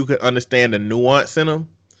better you can understand the nuance in them,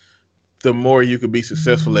 the more you can be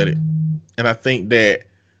successful at it. And I think that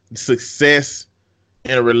success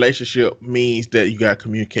in a relationship means that you got to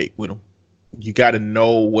communicate with them. You got to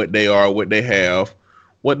know what they are, what they have,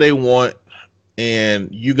 what they want,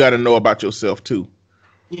 and you got to know about yourself too.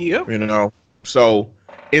 Yep. So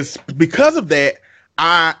it's because of that.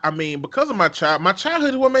 Because of my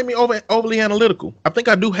childhood is what made me overly analytical. I think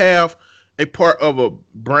I do have a part of a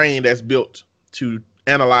brain that's built to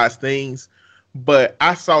analyze things, but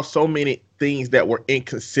I saw so many things that were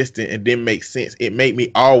inconsistent and didn't make sense. It made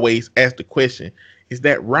me always ask the question, is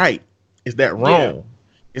that right? Is that wrong? Yeah.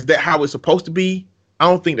 Is that how it's supposed to be? I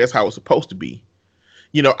don't think that's how it's supposed to be.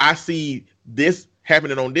 I see this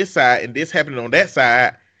happening on this side and this happening on that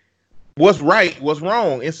side. What's right? What's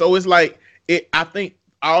wrong? And so it's like, I think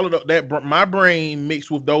all of that, my brain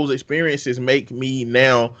mixed with those experiences make me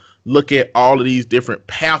now look at all of these different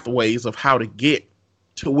pathways of how to get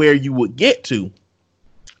to where you would get to,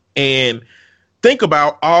 and think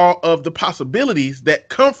about all of the possibilities that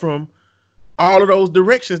come from all of those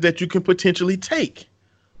directions that you can potentially take,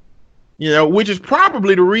 which is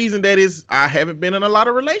probably the reason that I haven't been in a lot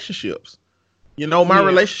of relationships. My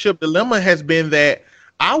relationship dilemma has been that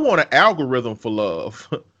I want an algorithm for love.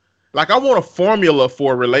 Like, I want a formula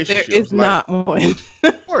for relationships. There is not one.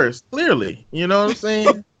 Of course, clearly. You know what I'm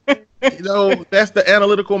saying? That's the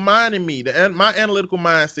analytical mind in me. My analytical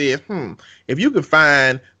mind says, if you can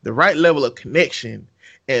find the right level of connection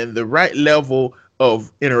and the right level of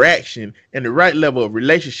interaction and the right level of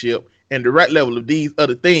relationship and the right level of these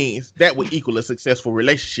other things, that would equal a successful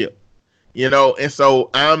relationship. And so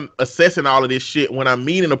I'm assessing all of this shit when I'm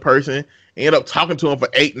meeting a person, end up talking to them for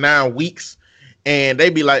 8-9 weeks, and they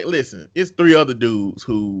be like, listen, it's 3 other dudes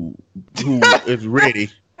who is ready.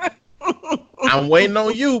 I'm waiting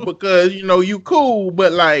on you because, you cool,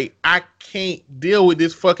 but like, I can't deal with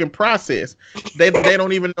this fucking process. They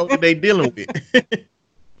don't even know what they dealing with.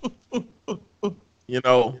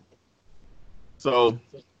 So,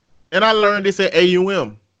 and I learned this at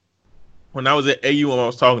AUM. When I was at AUM, I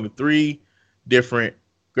was talking to 3 different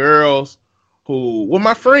girls who were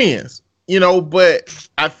my friends, but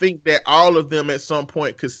I think that all of them at some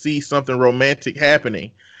point could see something romantic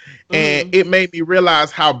happening. And it made me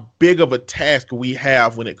realize how big of a task we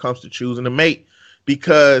have when it comes to choosing a mate,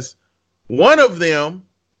 because one of them,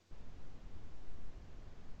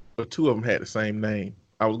 or 2 of them had the same name.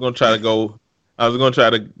 But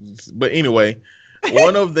anyway,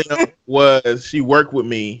 one of them she worked with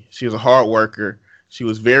me. She was a hard worker. She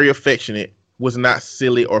was very affectionate, was not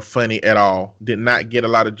silly or funny at all. Did not get a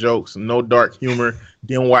lot of jokes, no dark humor,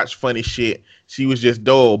 didn't watch funny shit. She was just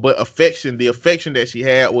dull. But the affection that she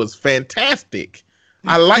had was fantastic.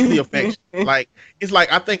 I like the affection. Like, it's like,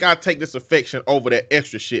 I think I'll take this affection over that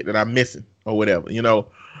extra shit that I'm missing or whatever,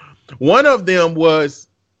 One of them was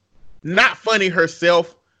not funny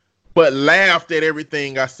herself, but laughed at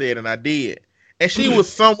everything I said and I did. And she was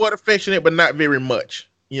somewhat affectionate, but not very much.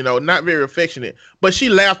 Not very affectionate. But she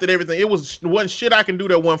laughed at everything. It wasn't shit I can do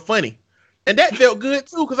that wasn't funny. And that felt good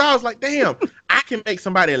too, because I was like, damn, I can make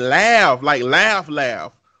somebody laugh, like laugh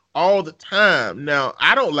all the time. Now,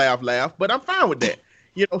 I don't laugh, but I'm fine with that.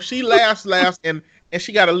 She laughs, and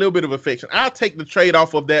she got a little bit of affection. I'll take the trade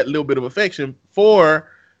off of that little bit of affection for,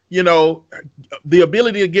 the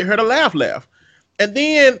ability to get her to laugh. And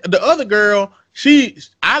then the other girl, she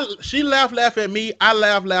laugh at me. I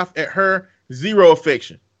laugh at her. 0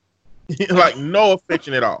 affection. Like no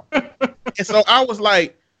affection at all. And so I'm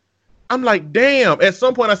like, damn. At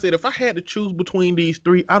some point I said, if I had to choose between these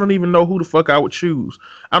three, I don't even know who the fuck I would choose.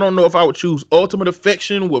 I don't know if I would choose ultimate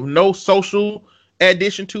affection with no social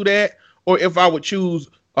addition to that, or if I would choose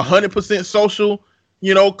 100% social,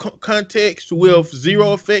 context with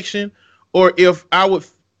zero affection, or if I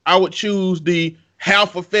would choose the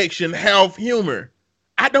half affection, half humor.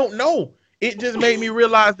 I don't know. It just made me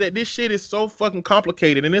realize that this shit is so fucking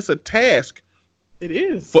complicated, and it's a task. It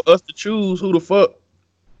is for us to choose who the fuck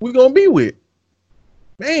we gonna be with,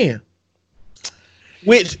 man.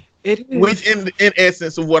 Which in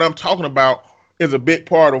essence of what I'm talking about is a big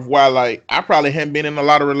part of why, like, I probably haven't been in a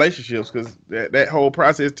lot of relationships, because that whole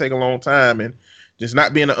process take a long time, and just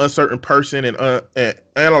not being an uncertain person and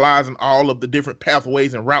analyzing all of the different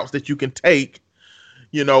pathways and routes that you can take,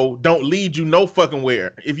 don't lead you no fucking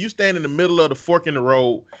where. If you stand in the middle of the fork in the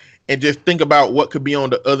road and just think about what could be on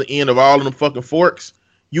the other end of all of them fucking forks,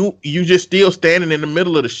 you just still standing in the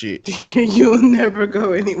middle of the shit. You'll never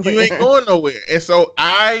go anywhere. You ain't going nowhere. And so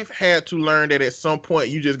I've had to learn that at some point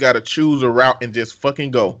you just got to choose a route and just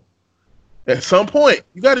fucking go. At some point,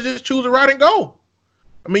 you got to just choose a route and go.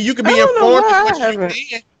 I mean, you can be informed as much as you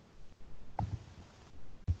can.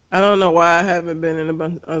 I don't know why I haven't been in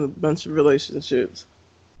a bunch of relationships.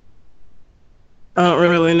 I don't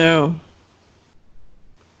really know.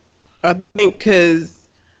 I think because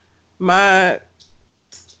my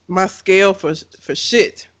scale for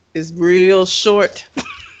shit is real short.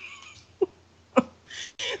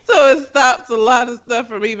 So it stops a lot of stuff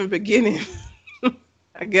from even beginning.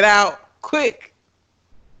 I get out quick.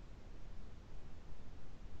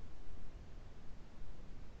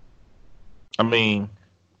 I mean,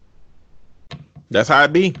 that's how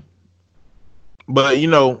it be. But,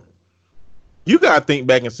 you got to think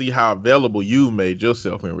back and see how available you made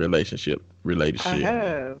yourself in relationship related shit. I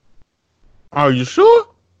have. Are you sure?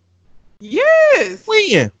 Yes.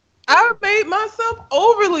 When? I made myself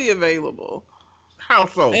overly available. How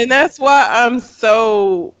so? And that's why I'm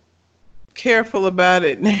so careful about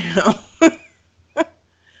it now.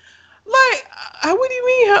 Like, what do you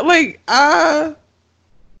mean?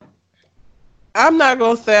 I'm not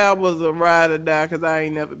going to say I was a ride or die, because I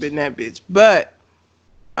ain't never been that bitch. But,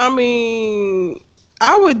 I mean,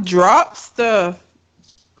 I would drop stuff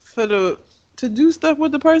to do stuff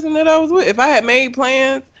with the person that I was with. If I had made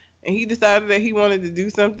plans and he decided that he wanted to do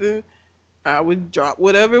something, I would drop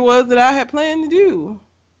whatever it was that I had planned to do.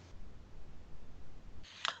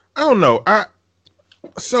 I don't know. I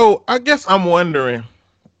guess I'm wondering.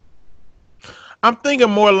 I'm thinking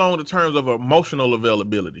more along the terms of emotional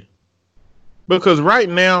availability. Because right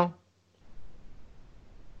now,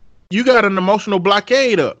 you got an emotional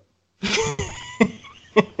blockade up.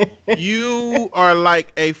 You are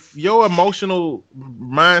like your emotional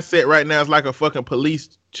mindset right now is like a fucking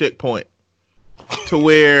police checkpoint, to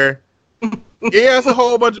where, yeah, it's a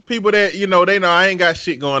whole bunch of people that, they know I ain't got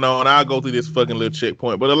shit going on. I'll go through this fucking little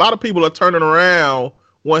checkpoint. But a lot of people are turning around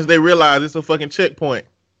once they realize it's a fucking checkpoint.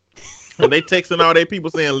 And they texting all their people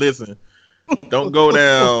saying, listen, don't go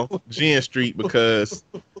down Gin Street because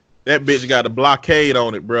that bitch got a blockade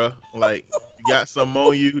on it, bro. Like, you got something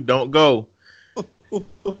on you, don't go.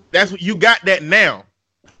 That's what you got that now.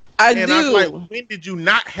 I was like, when did you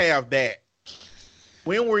not have that?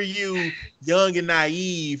 When were you young and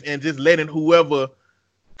naive and just letting whoever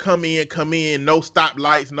come in, no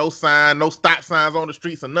stoplights, no sign, no stop signs on the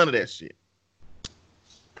streets, or none of that shit?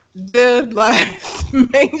 The last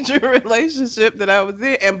major relationship that I was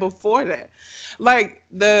in, and before that, like,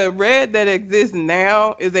 the Red that exists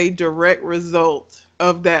now is a direct result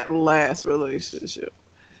of that last relationship.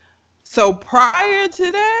 So prior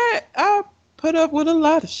to that, I put up with a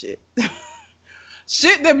lot of shit.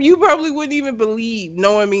 Shit that you probably wouldn't even believe,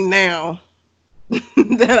 knowing me now,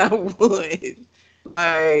 that I would.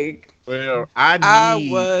 Like, well,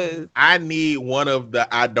 I need one of the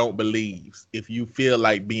I don't believes if you feel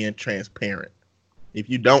like being transparent. If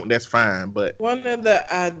you don't, that's fine. But one of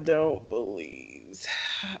the I don't believes.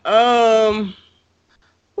 What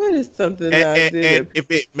is something I did? And if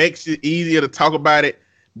it makes it easier to talk about it,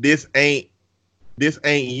 this ain't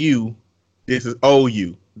you. This is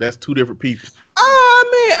you. That's two different people.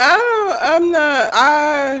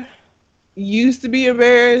 I used to be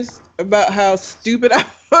embarrassed about how stupid I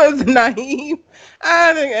was and naive.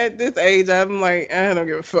 I think at this age, I'm like, I don't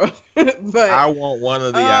give a fuck. But I want one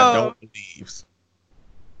of the I don't believes.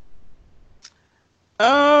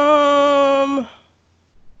 I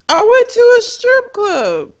went to a strip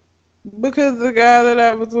club because the guy that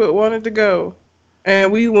I was with wanted to go.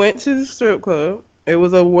 And we went to the strip club. It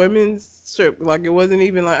was a women's strip. Like, it wasn't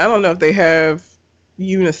even like, I don't know if they have,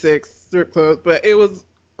 unisex strip clubs, but it was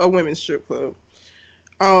a women's strip club.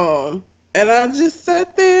 And I just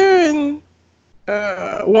sat there, and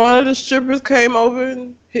one of the strippers came over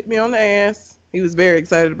and hit me on the ass. He was very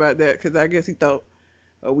excited about that because I guess he thought,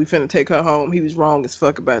 oh, we finna take her home. He was wrong as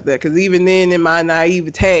fuck about that because even then, in my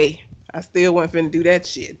naivete, I still wasn't finna do that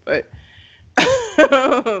shit. But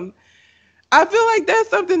I feel like that's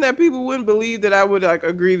something that people wouldn't believe that I would like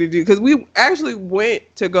agree to do because we actually went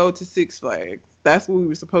to go to Six Flags. That's what we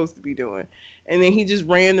were supposed to be doing. And then he just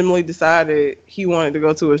randomly decided he wanted to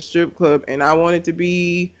go to a strip club and I wanted to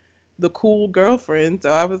be the cool girlfriend.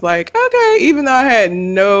 So I was like, okay, even though I had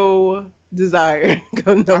no desire to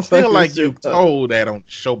go to I feel like you told that on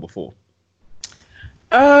the show before.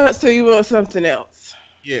 So you want something else?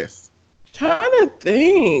 Yes. Trying to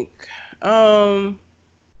think.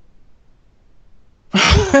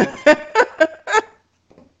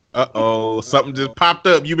 Uh-oh, something just popped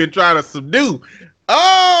up. You've been trying to subdue.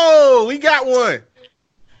 Oh, we got one.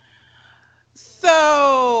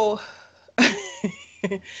 So,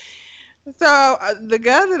 the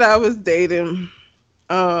guy that I was dating,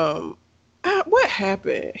 what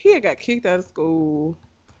happened? He had got kicked out of school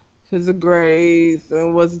because of grades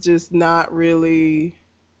and was just not really,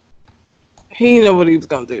 he didn't know what he was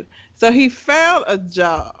going to do. So he found a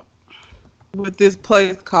job with this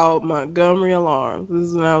place called Montgomery Alarms. This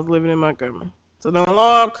is when I was living in Montgomery. So the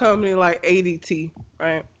alarm company like ADT,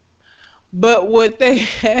 right? But what they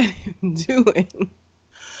had him doing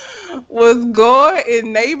was going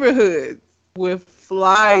in neighborhoods with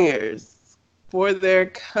flyers for their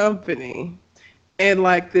company and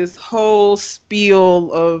like this whole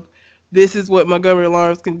spiel of this is what Montgomery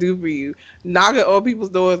Alarms can do for you. Knocking on people's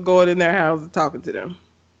doors, going in their houses, talking to them.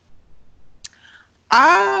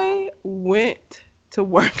 I went to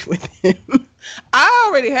work with him. I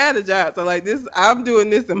already had a job, so like this, I'm doing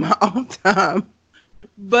this in my own time.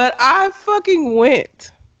 But I fucking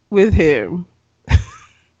went with him,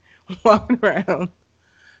 walking around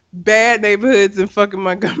bad neighborhoods in fucking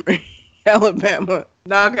Montgomery, Alabama,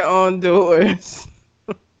 knocking on doors,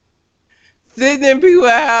 sitting in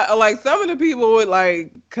people's house. Like some of the people would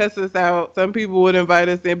like cuss us out. Some people would invite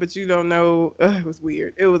us in, but you don't know. It was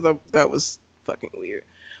weird. That was fucking weird.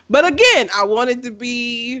 But again, I wanted to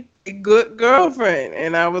be a good girlfriend,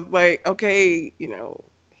 and I was like, okay, you know,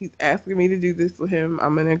 he's asking me to do this with him.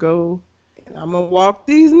 I'm gonna go and I'm gonna walk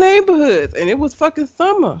these neighborhoods, and it was fucking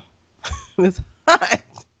summer. It was hot,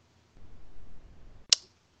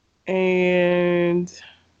 and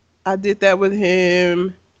I did that with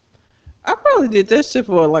him. I probably did that shit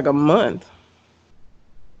for like a month.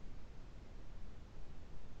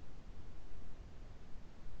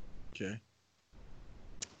 Okay.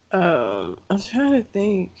 I'm trying to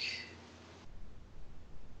think.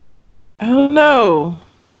 I don't know.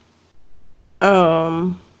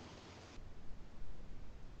 And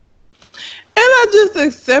I just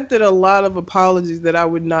accepted a lot of apologies that I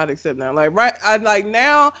would not accept now. Like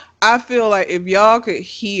now I feel like if y'all could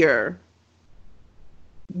hear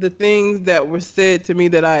the things that were said to me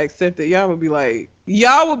that I accepted, y'all would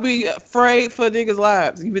be afraid for niggas'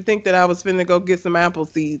 lives. You would think that I was finna go get some apple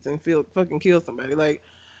seeds and fucking kill somebody. Like,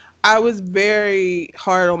 I was very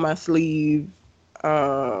hard on my sleeve,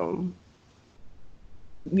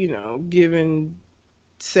 giving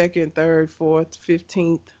second, third, fourth,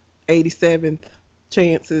 15th, 87th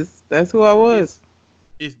chances. That's who I was.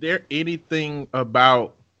 Is there anything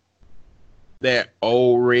about that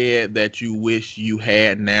old Red that you wish you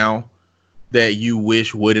had now that you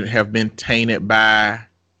wish wouldn't have been tainted by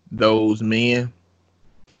those men?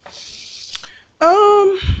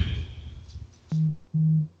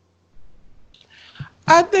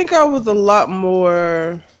 I think I was a lot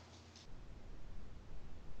more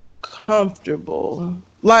comfortable.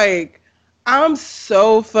 Like, I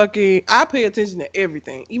pay attention to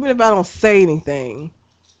everything. Even if I don't say anything.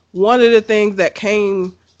 One of the things that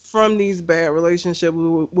came from these bad relationships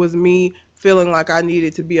was me feeling like I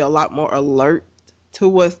needed to be a lot more alert to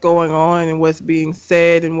what's going on and what's being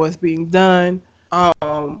said and what's being done.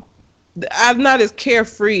 I'm not as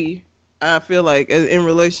carefree, I feel like, in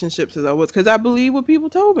relationships as I was, because I believe what people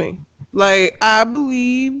told me. Like, I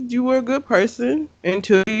believed you were a good person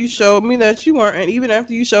until you showed me that you weren't. And even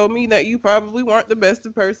after you showed me that you probably weren't the best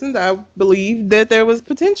of persons, I believed that there was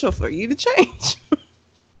potential for you to change.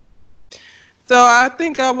 So I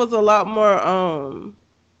think I was a lot more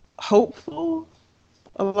hopeful,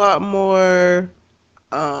 a lot more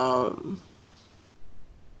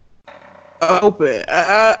open.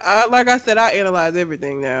 I like I said, I analyze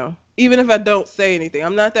everything now. Even if I don't say anything,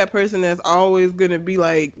 I'm not that person that's always gonna be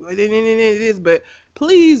like, it is. But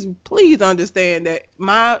please understand that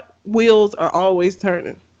my wheels are always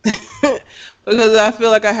turning. Because I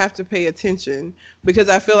feel like I have to pay attention, because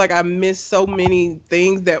I feel like I missed so many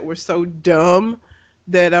things that were so dumb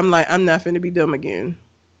that I'm like, I'm not finna be dumb again.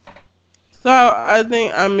 So I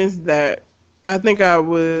think I missed that. I think it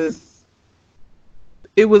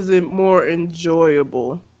was a more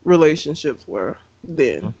enjoyable relationships were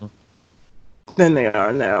then than they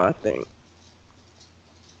are now, I think.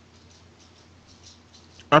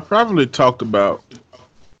 I probably talked about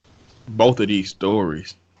both of these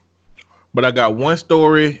stories, but I got one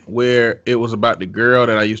story where it was about the girl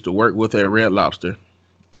that I used to work with at Red Lobster.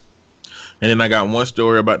 And then I got one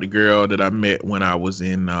story about the girl that I met when I was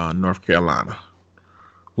in North Carolina.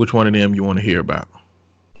 Which one of them you want to hear about?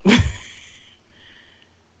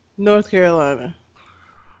 North Carolina.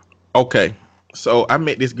 Okay. So I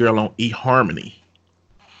met this girl on eHarmony.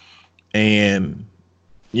 And,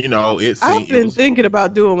 you know, I've been thinking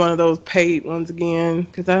about doing one of those paid ones again,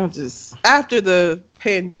 because after the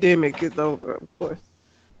pandemic is over, of course.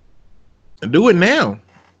 Do it now.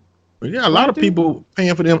 We got a lot of people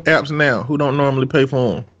paying for them apps now who don't normally pay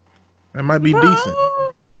for them. That might be decent.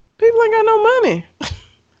 People ain't got no money.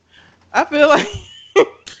 I feel like...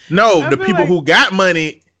 No, the people who got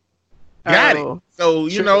money got it. So,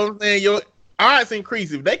 you True. know what I'm saying? Your odds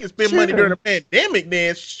increase. If they can spend money during the pandemic,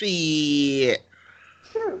 then shit.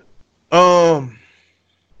 Sure.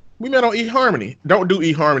 We met on eHarmony. Don't do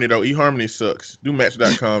eHarmony, though. eHarmony sucks. Do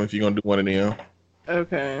Match.com if you're going to do one of them.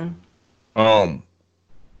 Okay.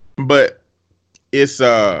 But it's,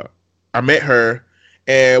 I met her,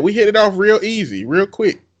 and we hit it off real easy, real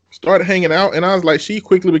quick. Started hanging out, and I was like, she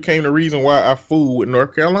quickly became the reason why I fooled with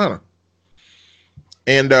North Carolina.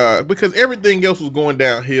 And because everything else was going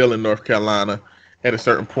downhill in North Carolina at a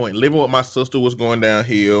certain point. Living with my sister was going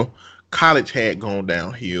downhill. College had gone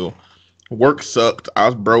downhill. Work sucked. I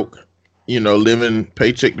was broke, you know, living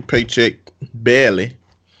paycheck to paycheck, barely.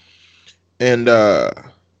 And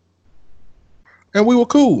we were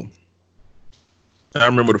cool. I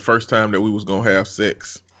remember the first time that we was going to have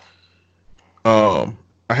sex. I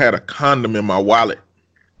had a condom in my wallet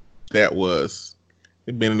that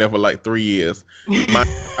it'd been there for like 3 years.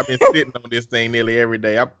 I've been sitting on this thing nearly every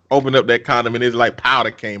day. I opened up that condom and it's like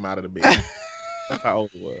powder came out of the bed. That's how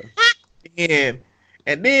old it was. And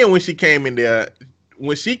then when she came in the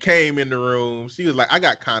room, she was like, I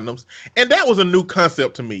got condoms. And that was a new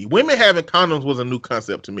concept to me. Women having condoms was a new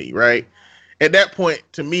concept to me, right? At that point,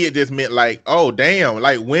 to me, it just meant like, oh, damn.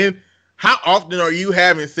 Like, how often are you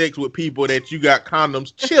having sex with people that you got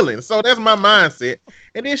condoms chilling? So that's my mindset.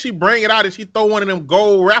 And then she bring it out and she throw one of them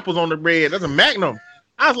gold wrappers on the bed. That's a Magnum.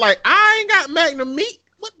 I was like, I ain't got Magnum meat.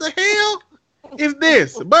 What the hell is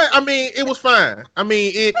this? But I mean, it was fine. I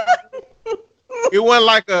mean, it wasn't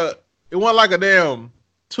like a damn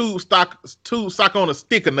tube sock on a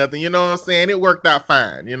stick or nothing. You know what I'm saying? It worked out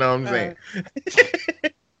fine. You know what I'm saying?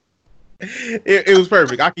 It was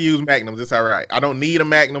perfect. I can use Magnums. It's all right. I don't need a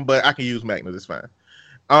Magnum, but I can use Magnums. It's fine.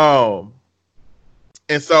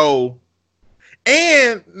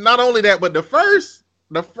 And not only that, but the first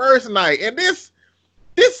night, and this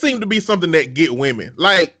seemed to be something that get women.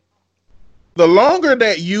 Like, the longer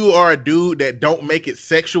that you are a dude that don't make it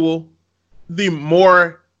sexual, the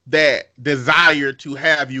more that desire to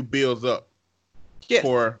have you builds up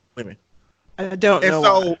for women. I don't know. And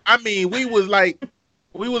so, I mean, we was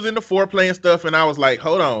in the foreplay and stuff, and I was like,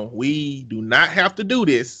 hold on, we do not have to do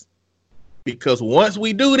this, because once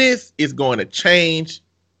we do this, it's going to change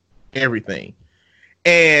everything.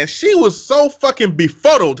 And she was so fucking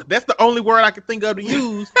befuddled. That's the only word I could think of to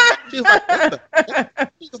use. She was like, what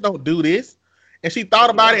the? We just don't do this. And she thought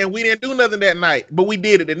about it, and we didn't do nothing that night, but we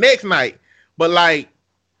did it the next night. But like,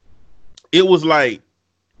 it was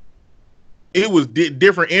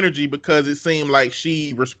different energy, because it seemed like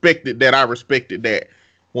she respected that I respected that.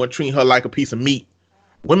 Want to treat her like a piece of meat.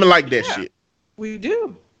 Women like that shit. We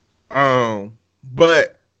do.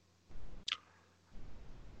 But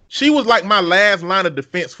she was like my last line of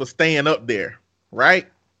defense for staying up there, right?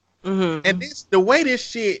 Mm-hmm. And the way this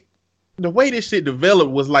shit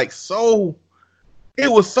developed was like it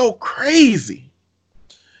was so crazy.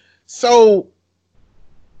 So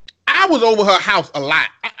I was over her house a lot.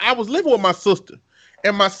 I was living with my sister.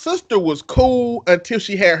 And my sister was cool until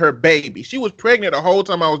she had her baby. She was pregnant the whole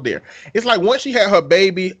time I was there. It's like once she had her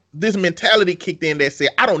baby, this mentality kicked in that said,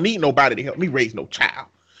 I don't need nobody to help me raise no child.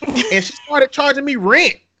 And she started charging me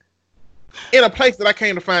rent in a place that I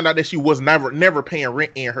came to find out that she was never paying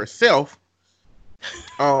rent in herself.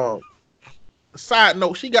 Side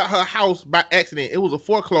note, she got her house by accident. It was a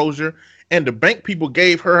foreclosure, and the bank people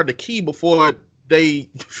gave her the key before they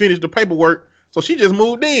finished the paperwork. So she just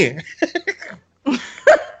moved in.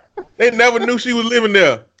 They never knew she was living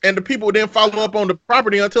there. And the people didn't follow up on the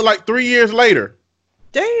property until like 3 years later.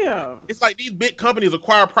 Damn. It's like these big companies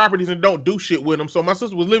acquire properties and don't do shit with them. So my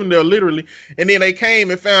sister was living there literally. And then they came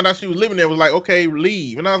and found out she was living there. Was like, okay,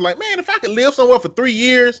 leave. And I was like, man, if I could live somewhere for 3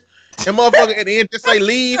 years and motherfucker at the end just say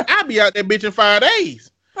leave, I'd be out there bitch in 5 days.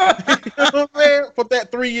 You know what I'm saying? For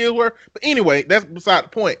that 3 years worth. But anyway, that's beside the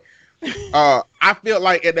point. I felt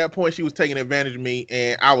like at that point she was taking advantage of me,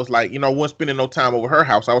 and I was like, I wasn't spending no time over her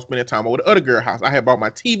house. I was spending time over the other girl's house. I had bought my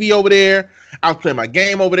TV over there. I was playing my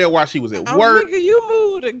game over there while she was at work. Nigga, you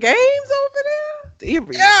moved the games over there?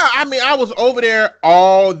 Yeah, I mean, I was over there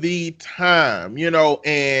all the time,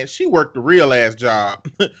 and she worked a real ass job.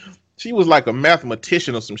 She was like a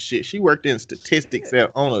mathematician or some shit. She worked in statistics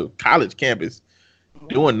on a college campus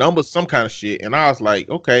doing numbers, some kind of shit. And I was like,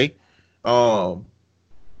 okay.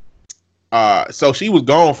 So she was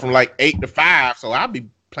gone from like 8 to 5. So I'd be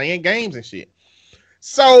playing games and shit.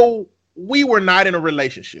 So we were not in a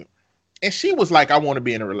relationship. And she was like, I want to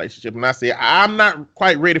be in a relationship. And I said, I'm not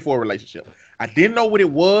quite ready for a relationship. I didn't know what it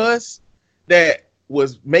was that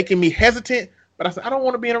was making me hesitant. But I said, I don't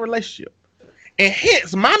want to be in a relationship. And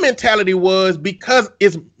hence my mentality was, because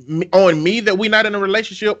it's on me that we're not in a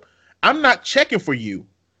relationship, I'm not checking for you.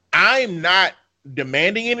 I'm not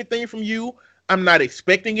demanding anything from you. I'm not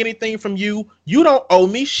expecting anything from you. You don't owe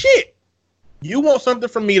me shit. You want something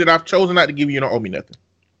from me that I've chosen not to give you. You don't owe me nothing.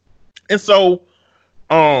 And so,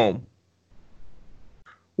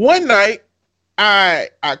 one night, I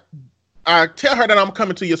tell her that I'm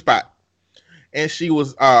coming to your spot. And she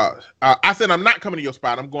was, I said, I'm not coming to your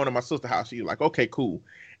spot. I'm going to my sister's house. She's like, okay, cool.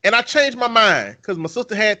 And I changed my mind because my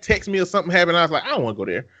sister had texted me or something happened. I was like, I don't want to go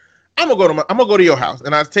there. I'm gonna go to your house.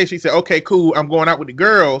 And I text, she said, okay, cool. I'm going out with the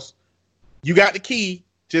girls. You got the key.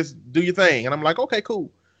 Just do your thing. And I'm like, okay, cool.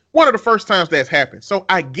 One of the first times that's happened. So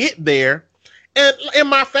I get there, and in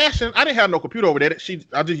my fashion, I didn't have no computer over there.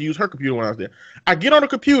 I just used her computer when I was there. I get on the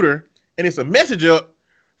computer, and it's a message up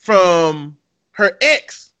from her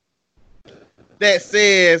ex that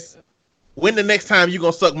says, when the next time you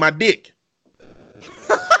gonna suck my dick?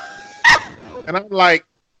 And I'm like,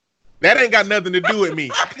 that ain't got nothing to do with me.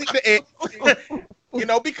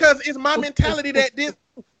 Because it's my mentality that this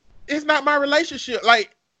is not my relationship.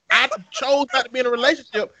 Like, I chose not to be in a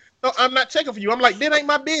relationship, so I'm not checking for you. I'm like, that ain't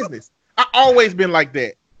my business. I always been like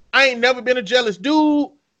that. I ain't never been a jealous dude.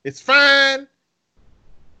 It's fine.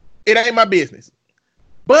 It ain't my business.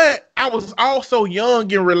 But I was also young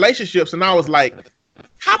in relationships, and I was like,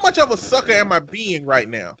 how much of a sucker am I being right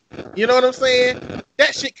now? You know what I'm saying?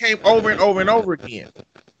 That shit came over and over and over again.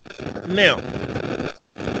 Now,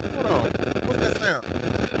 hold on. What's that sound?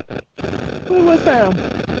 What sound?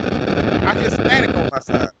 I hear static on my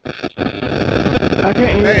side. I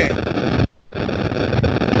can't hear it.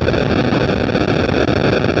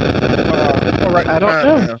 I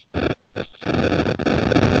don't know.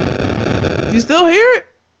 You still hear it?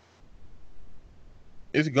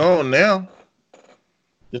 It's gone now.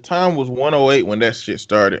 The time was 1:08 when that shit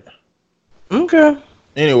started. Okay.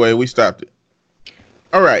 Anyway, we stopped it.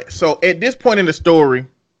 All right. So at this point in the story,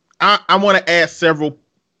 I want to add several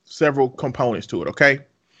components to it. Okay.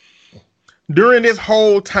 During this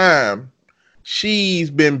whole time,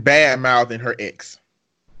 she's been bad-mouthing her ex.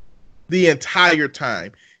 The entire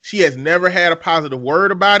time. She has never had a positive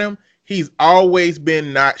word about him. He's always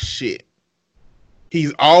been not shit.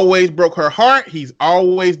 He's always broke her heart. He's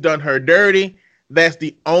always done her dirty. That's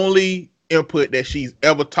the only input that she's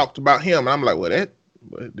ever talked about him. And I'm like, well,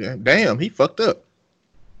 damn, he fucked up.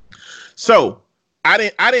 So I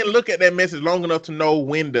didn't look at that message long enough to know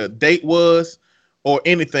when the date was or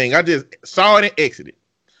anything. I just saw it and exited.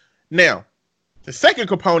 Now, the second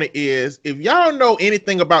component is, if y'all know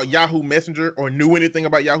anything about Yahoo Messenger or knew anything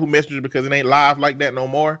about Yahoo Messenger, because it ain't live like that no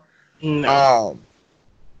more. No.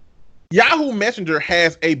 Yahoo Messenger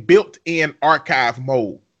has a built-in archive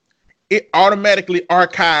mode. It automatically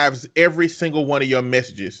archives every single one of your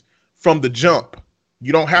messages from the jump.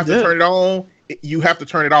 You don't have to turn it on. You have to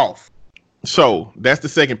turn it off. So that's the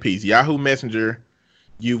second piece. Yahoo Messenger,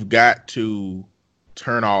 you've got to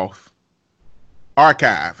turn off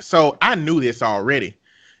archive. So I knew this already,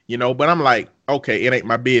 but I'm like, okay, it ain't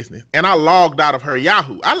my business. And I logged out of her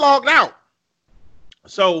Yahoo. I logged out.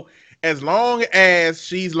 So as long as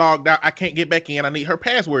she's logged out, I can't get back in. I need her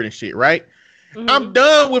password and shit, right? Mm-hmm. I'm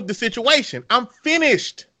done with the situation. I'm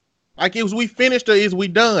finished. Like, is we finished or is we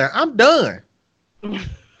done? I'm done.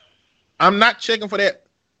 I'm not checking for that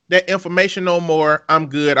information no more. I'm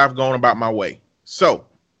good. I've gone about my way. So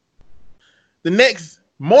the next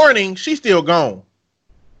morning, she's still gone.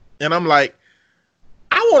 And I'm like,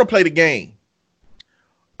 I want to play the game.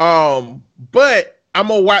 But I'm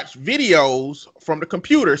gonna watch videos from the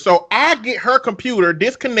computer. So I get her computer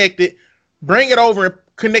disconnected, bring it over and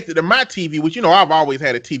connect it to my TV, which, you know, I've always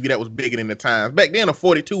had a TV that was bigger than the times. Back then, a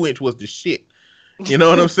 42-inch was the shit. You know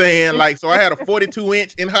what I'm saying? Like, so I had a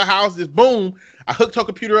 42-inch in her house. Just boom, I hooked her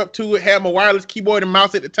computer up to it, had my wireless keyboard and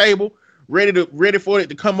mouse at the table, ready for it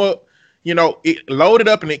to come up. You know, it loaded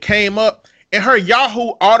up and it came up, and her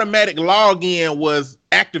Yahoo automatic login was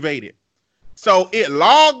activated. So it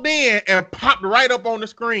logged in and popped right up on the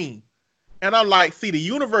screen. And I'm like, see, the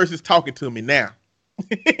universe is talking to me now.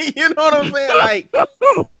 You know what I'm saying? Like,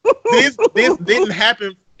 this didn't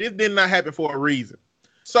happen. This did not happen for a reason.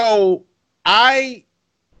 So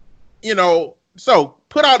so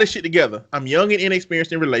put all this shit together. I'm young and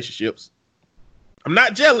inexperienced in relationships. I'm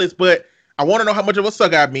not jealous, but I want to know how much of a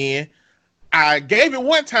suck I've been. I gave it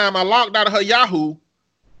one time. I logged out of her Yahoo,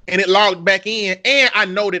 and it logged back in, and I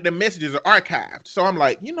know that the messages are archived. So I'm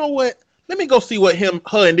like, you know what? Let me go see what her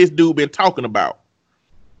and this dude been talking about.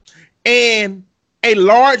 And a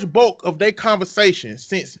large bulk of their conversation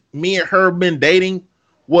since me and her been dating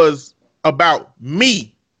was about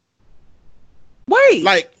me. Wait.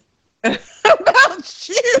 Like, about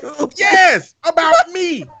you? Yes, about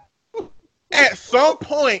me. At some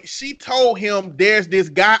point, she told him there's this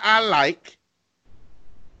guy I like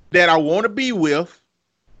that I want to be with,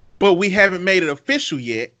 but we haven't made it official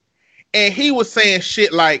yet. And he was saying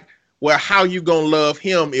shit like, well, how you gonna love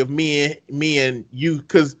him if me and you,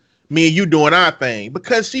 because me and you doing our thing?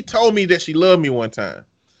 Because she told me that she loved me one time.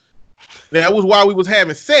 That was while we was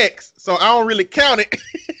having sex, so I don't really count it.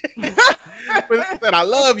 But she said, I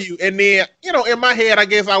love you. And then, you know, in my head, I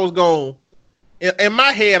guess I was going, in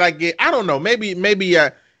my head, I don't know, maybe,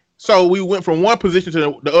 so we went from one position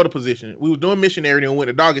to the other position. We was doing missionary and went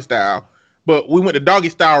to doggy style, but we went to doggy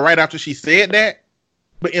style right after she said that.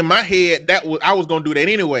 But in my head, I was going to do that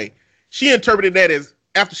anyway. She interpreted that as,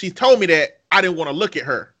 after she told me that, I didn't want to look at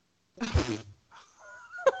her.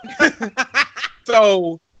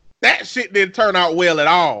 So that shit didn't turn out well at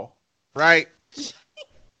all, right?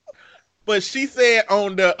 But she said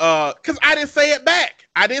on the because I didn't say it back.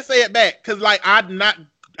 Because like I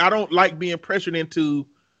don't like being pressured into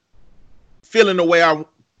feeling the way I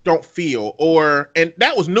don't feel, and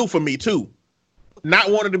that was new for me too.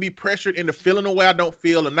 Not wanting to be pressured into feeling the way I don't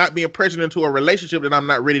feel, and not being pressured into a relationship that I'm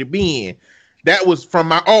not ready to be in. That was from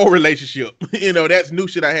my old relationship. You know, that's new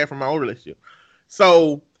shit I had from my old relationship.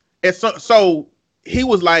 So he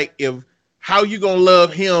was like, how you gonna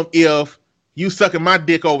love him if you sucking my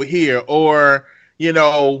dick over here? Or, you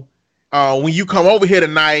know, when you come over here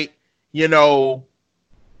tonight, you know,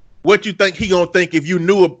 what you think he gonna think if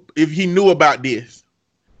he knew about this?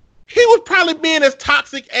 He was probably being as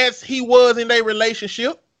toxic as he was in their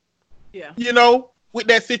relationship. Yeah. You know, with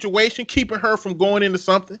that situation, keeping her from going into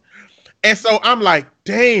something. And so I'm like,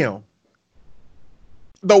 damn.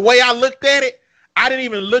 The way I looked at it, I didn't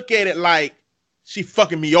even look at it like she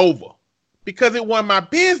fucking me over, because it wasn't my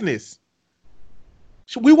business.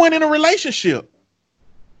 We weren't in a relationship.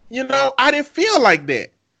 You know, I didn't feel like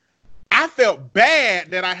that. I felt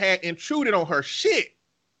bad that I had intruded on her shit.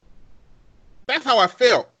 That's how I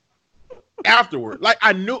felt afterward. Like,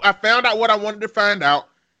 I found out what I wanted to find out.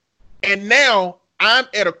 And now I'm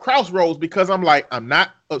at a crossroads because I'm like, I'm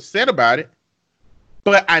not upset about it,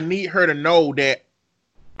 but I need her to know that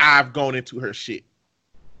I've gone into her shit.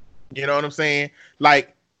 You know what I'm saying?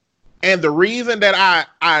 Like, and the reason that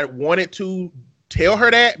I wanted to tell her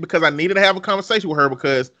that, because I needed to have a conversation with her,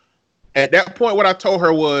 because at that point what I told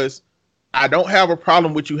her was, I don't have a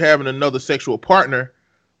problem with you having another sexual partner,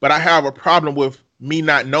 but I have a problem with me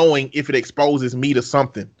not knowing if it exposes me to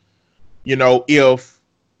something. You know, if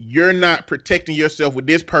you're not protecting yourself with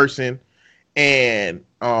this person and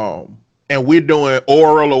we're doing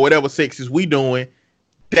oral or whatever sex is we doing,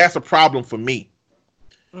 that's a problem for me.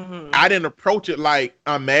 Mm-hmm. I didn't approach it like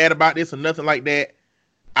I'm mad about this or nothing like that.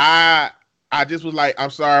 I just was like, I'm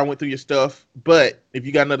sorry I went through your stuff, but if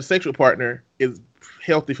you got another sexual partner, it's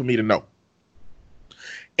healthy for me to know.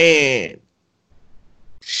 And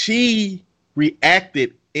she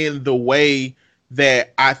reacted in the way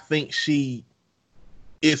that I think she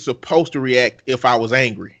is supposed to react if I was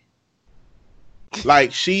angry.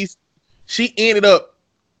 Like, she ended up.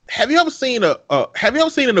 Have you ever seen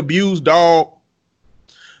an abused dog?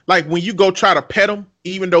 Like, when you go try to pet them,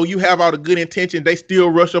 even though you have all the good intention, they still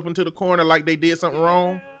rush up into the corner like they did something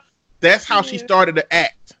wrong. That's how she started to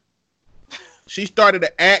act. She started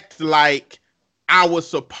to act like I was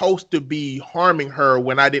supposed to be harming her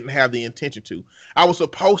when I didn't have the intention to. I was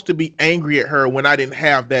supposed to be angry at her when I didn't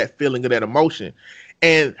have that feeling of that emotion.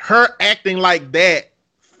 And her acting like that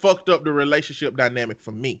fucked up the relationship dynamic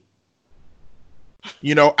for me.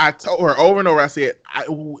 You know, I told her over and over. I said,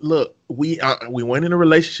 "Look, we went in a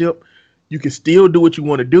relationship. You can still do what you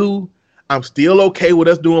want to do. I'm still okay with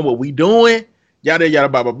us doing what we doing. Yada yada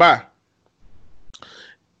blah blah blah."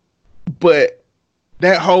 But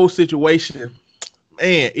that whole situation,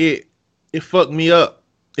 man, it fucked me up.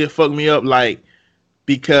 It fucked me up, like,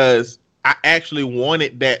 because I actually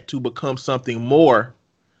wanted that to become something more,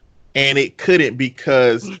 and it couldn't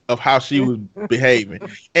because of how she was behaving.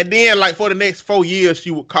 And then, like, for the next 4 years,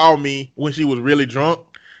 she would call me when she was really drunk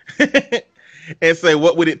and say,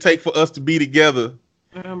 "What would it take for us to be together?"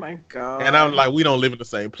 Oh my God. And I'm like, "We don't live in the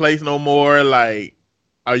same place no more. Like,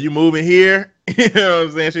 are you moving here?" You know what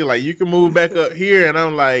I'm saying? She's like, "You can move back up here." And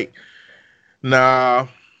I'm like, "Nah,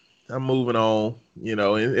 I'm moving on." You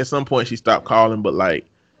know, and at some point she stopped calling, but like,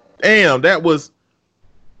 damn, that was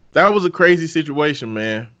a crazy situation,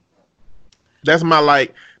 man. That's my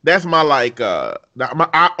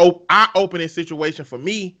eye-opening situation for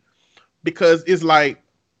me, because it's like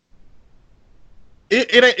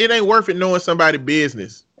it ain't worth it knowing somebody's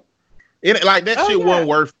business. It like that shit wasn't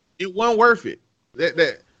worth it. It wasn't worth it.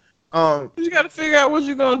 You got to figure out what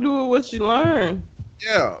you're gonna do with what you learn.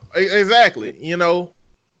 Yeah, exactly. You know,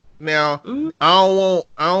 now I don't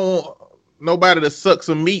want nobody to suck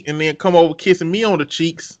some meat and then come over kissing me on the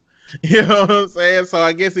cheeks. You know what I'm saying? So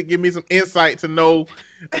I guess it give me some insight to know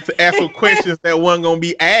to ask some questions that wasn't gonna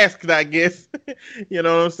be asked, I guess. You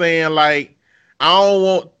know what I'm saying? Like, I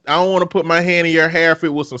don't want to put my hand in your hair if it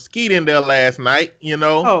was some skeet in there last night, you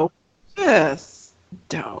know? Oh, yes.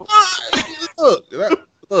 Don't. Look,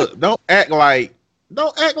 don't act like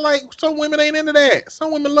some women ain't into that.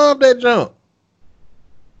 Some women love that junk.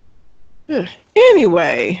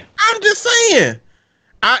 Anyway, I'm just saying.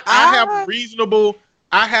 I have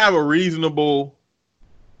a reasonable,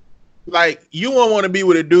 like, you won't want to be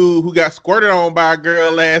with a dude who got squirted on by a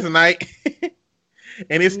girl last night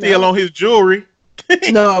and it's still on his jewelry.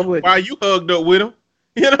 No, I wouldn't. While you hugged up with him.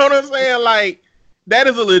 You know what I'm saying? Like, that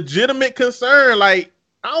is a legitimate concern. Like,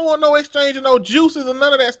 I don't want no exchange of no juices and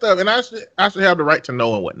none of that stuff. And I should have the right to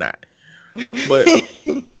know and whatnot. But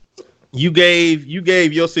you gave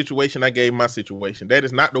your situation, I gave my situation. That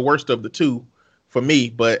is not the worst of the two for me,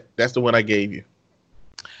 but that's the one I gave you.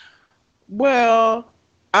 Well,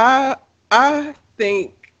 I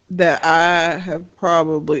think that I have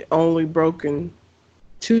probably only broken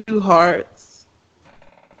 2 hearts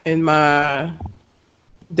in my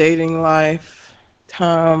dating life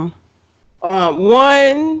time.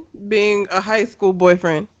 One being a high school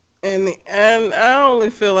boyfriend, and I only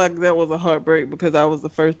feel like that was a heartbreak because I was the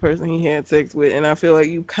first person he had sex with, and I feel like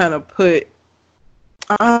you kind of put,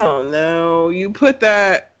 I don't know, you put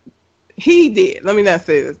that. He did. Let me not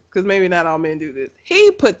say this because maybe not all men do this.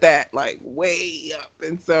 He put that like way up,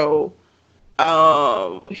 and so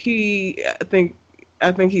I think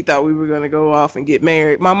he thought we were gonna go off and get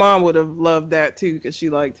married. My mom would have loved that too because she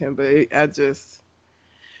liked him, but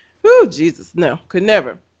oh Jesus, no, could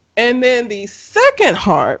never. And then the second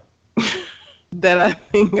heart that I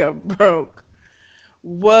think I broke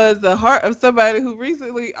was the heart of somebody who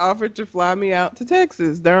recently offered to fly me out to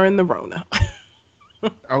Texas during the Rona.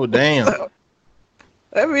 Oh, damn. So,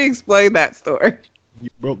 let me explain that story. You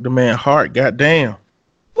broke the man's heart, goddamn.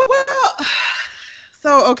 Well,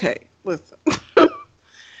 so, okay, listen.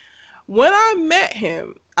 When I met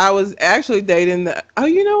him, I was actually dating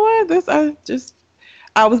you know what?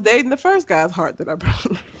 I was dating the first guy's heart that I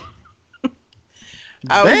broke.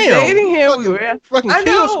 I was dating him. We were fucking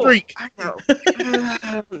kill streak. I know.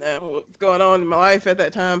 I don't know what's going on in my life at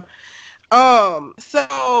that time.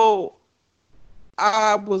 So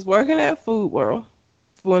I was working at Food World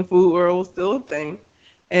when Food World was still a thing,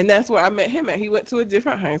 and that's where I met him at. He went to a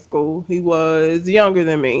different high school. He was younger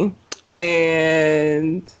than me,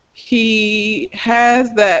 and he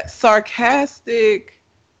has that sarcastic.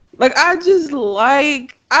 Like, I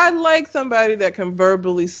like somebody that can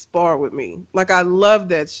verbally spar with me. Like, I love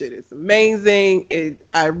that shit. It's amazing.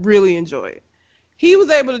 I really enjoy it. He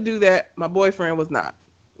was able to do that. My boyfriend was not.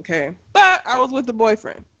 Okay. But I was with the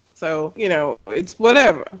boyfriend. So, you know, it's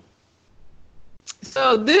whatever.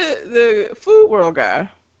 So the Food World guy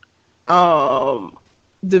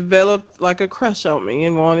developed like a crush on me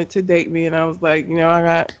and wanted to date me. And I was like, you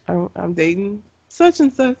know, I'm dating such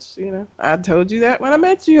and such, you know. I told you that when I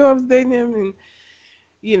met you, I was dating him, and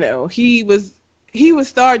you know, he would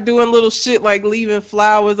start doing little shit like leaving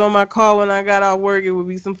flowers on my car when I got out work. It would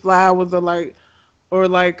be some flowers or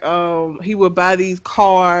he would buy these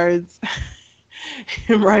cards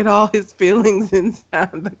and write all his feelings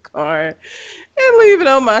inside the card and leave it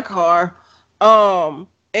on my car.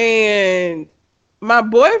 And my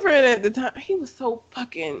boyfriend at the time, he was so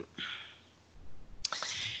fucking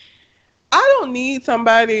I don't need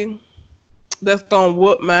somebody that's gonna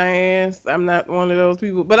whoop my ass. I'm not one of those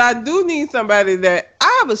people. But I do need somebody that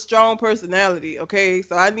I have a strong personality, okay?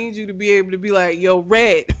 So I need you to be able to be like, yo,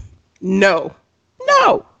 Red, no.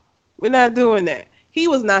 No. We're not doing that. He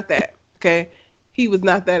was not that, okay? He was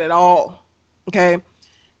not that at all. Okay.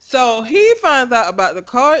 So he finds out about the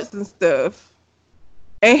cards and stuff.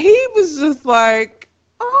 And he was just like,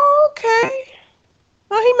 oh, okay.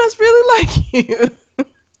 Oh, he must really like you. And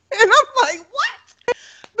I'm like, what?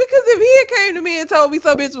 Because if he had came to me and told me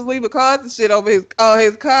some bitch was leaving cards and shit over his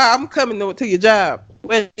car, I'm coming to your job.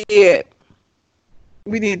 Where he at?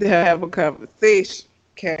 We need to have a conversation.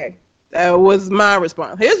 Okay. That was my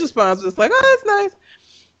response. His response was like, oh, that's nice.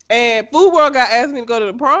 And Food World got asked me to go to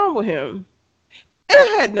the prom with him. And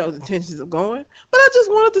I had no intentions of going. But I just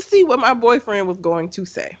wanted to see what my boyfriend was going to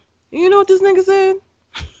say. And you know what this nigga said?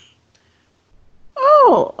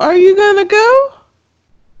 Oh, are you gonna go?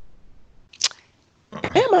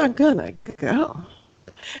 Am I gonna go?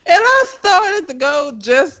 And I started to go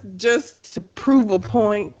just to prove a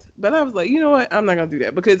point. But I was like, you know what? I'm not gonna do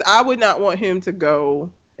that. Because I would not want him to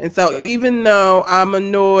go. And so even though I'm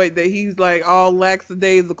annoyed that he's like all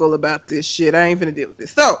lackadaisical about this shit, I ain't finna deal with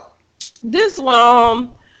this. So this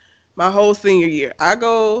one, my whole senior year, I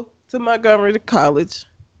go to Montgomery to college,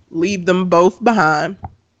 leave them both behind.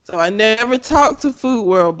 So I never talked to Food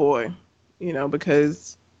World boy, you know,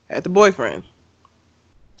 because I had the boyfriend.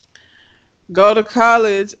 Go to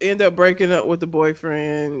college, end up breaking up with the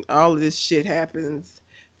boyfriend. All of this shit happens.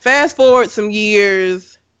 Fast forward some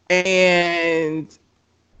years, and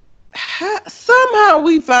somehow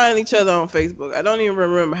we find each other on Facebook. I don't even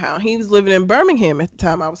remember how. He was living in Birmingham at the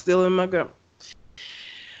time. I was still in Montgomery.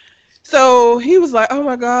 So he was like, oh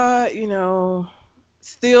my God, you know,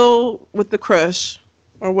 still with the crush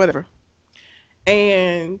or whatever.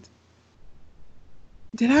 And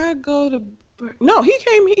did I go to... No, he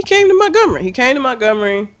came to Montgomery. He came to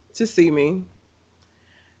Montgomery to see me.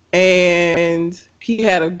 And he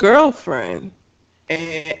had a girlfriend.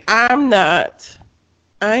 And I'm not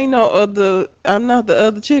the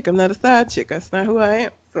other chick. I'm not a side chick. That's not who I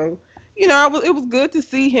am. So, you know, it was good to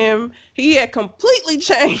see him. He had completely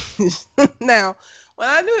changed. Now, when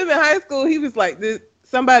I knew him in high school, he was like this,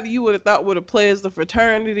 somebody you would have thought would have pledged the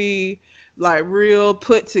fraternity, like real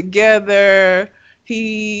put together.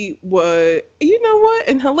 He was, you know what?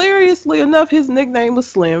 And hilariously enough, his nickname was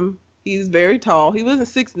Slim. He's very tall. He wasn't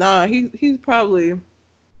 6'9". He's probably...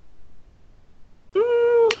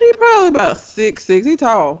 He's probably about 6'6". He's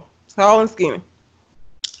tall and skinny.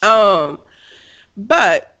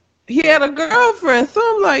 But he had a girlfriend, so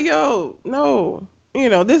I'm like, yo, no, you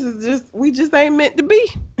know, this is just, we just ain't meant to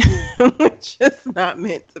be. We're just not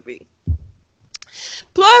meant to be.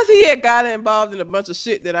 Plus, he had got involved in a bunch of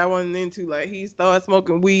shit that I wasn't into. Like, he started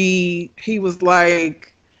smoking weed. He was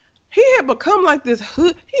like, he had become like this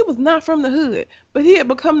hood. He was not from the hood, but he had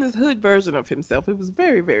become this hood version of himself. It was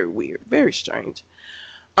very, very weird, very strange.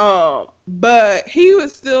 But he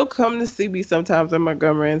would still come to see me sometimes in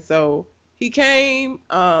Montgomery, and so he came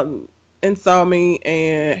and saw me,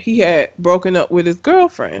 and he had broken up with his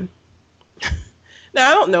girlfriend.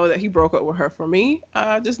 Now, I don't know that he broke up with her for me.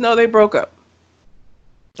 I just know they broke up.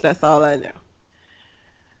 That's all I know.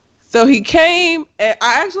 So he came, and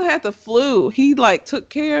I actually had the flu. He, like, took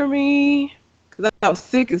care of me because I was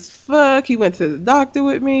sick as fuck. He went to the doctor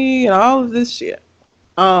with me and all of this shit.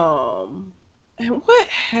 And what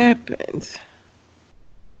happened?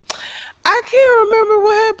 I can't remember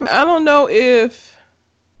what happened. I don't know if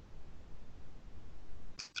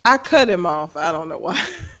I cut him off. I don't know why.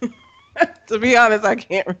 To be honest, I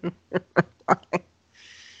can't remember why.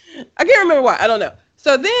 I can't remember why. I don't know.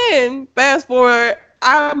 So then, fast forward,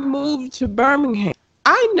 I moved to Birmingham.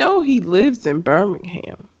 I know he lives in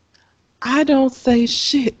Birmingham. I don't say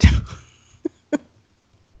shit.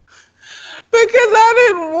 Because I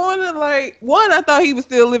didn't want to, like, one, I thought he was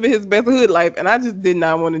still living his best hood life, and I just did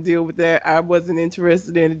not want to deal with that. I wasn't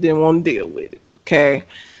interested in it, didn't want to deal with it, okay?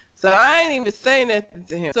 So I ain't even say nothing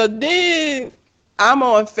to him. So then I'm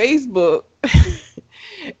on Facebook,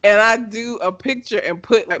 and I do a picture and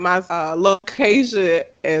put, like, my location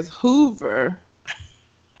as Hoover,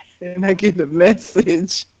 and I get the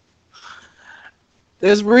message.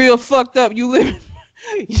 That's real fucked up. You live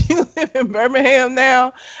in Birmingham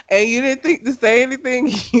now, and you didn't think to say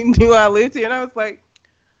anything. You knew I lived here, and I was like,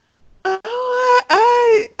 oh,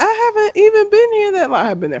 I haven't even been here that long.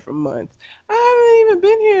 I've been there for months. I haven't even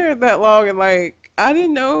been here that long, and like, I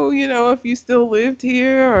didn't know, you know, if you still lived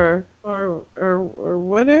here or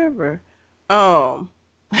whatever.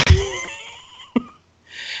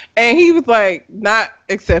 And he was like not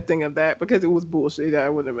accepting of that because it was bullshit. I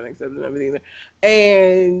wouldn't have been accepting of it either.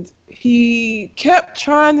 And he kept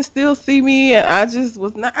trying to still see me, and I just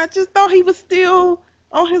thought he was still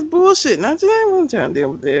on his bullshit, and I wasn't trying to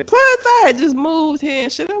deal with it. Plus, I had just moved here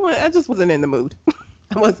and shit. I just wasn't in the mood.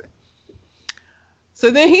 I wasn't.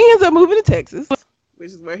 So then he ends up moving to Texas,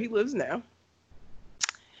 which is where he lives now.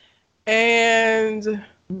 And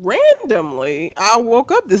randomly, I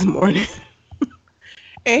woke up this morning.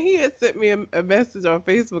 And he had sent me a message on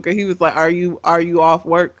Facebook, and he was like, "Are you off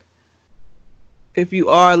work? If you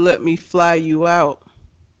are, let me fly you out."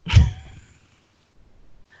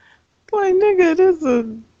 Like, nigga, there's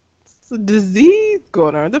a disease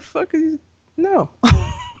going on. The fuck is no?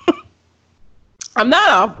 I'm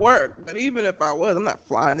not off work, but even if I was, I'm not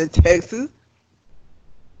flying to Texas.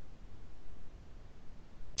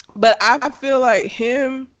 But I feel like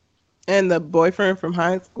him and the boyfriend from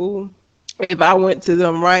high school, if I went to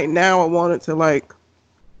them right now and wanted to like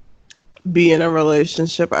be in a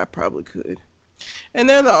relationship, I probably could. And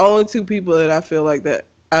they're the only two people that I feel like that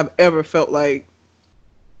I've ever felt like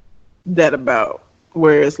that about,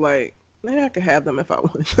 where it's like, man, I could have them if I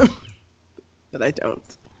wanted them, but I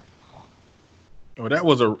don't. Well, that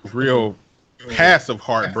was a real passive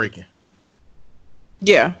heartbreaking.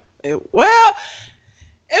 Yeah. It was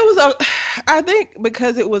I think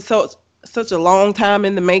because it was such a long time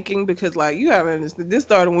in the making, because like you gotta understand, this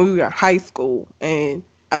started when we were in high school, and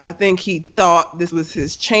I think he thought this was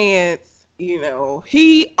his chance. You know,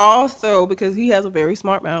 he also, because he has a very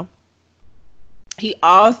smart mouth, he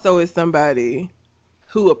also is somebody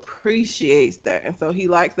who appreciates that, and so he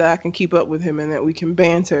likes that I can keep up with him and that we can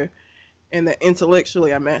banter, and that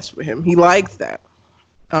intellectually I match with him. He likes that.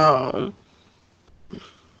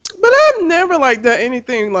 But I've never like done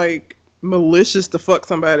anything like malicious to fuck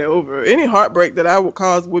somebody over. Any heartbreak that I would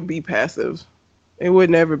cause would be passive. It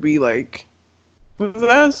would never be like,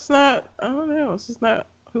 that's not, I don't know, it's just not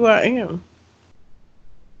who I am.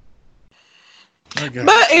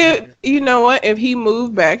 But you know what, if he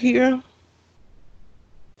moved back here,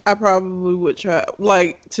 I probably would try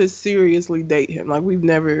like to seriously date him. Like, we've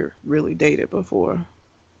never really dated before.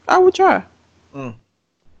 I would try. You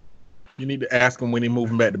need to ask him when he's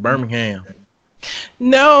moving back to Birmingham.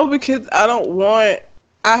 No, because I don't want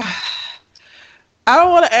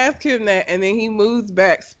to ask him that, and then he moves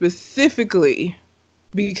back specifically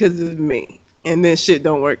because of me, and then shit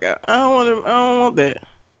don't work out. I don't want that.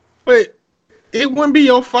 But it wouldn't be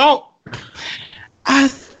your fault. I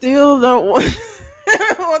still don't want.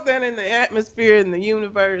 I don't want that in the atmosphere, in the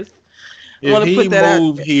universe. If he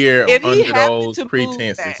moved here under those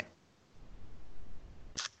pretenses.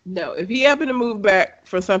 No, if he happened to move back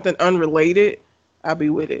for something unrelated, I'd be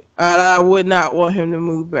with it. I would not want him to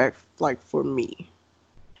move back like for me.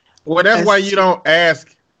 Well, that's why you don't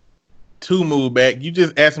ask to move back. You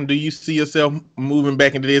just ask him, do you see yourself moving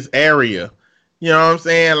back into this area? You know what I'm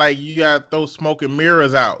saying? Like, you got to throw smoke and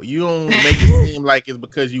mirrors out. You don't make it seem like it's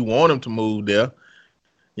because you want him to move there.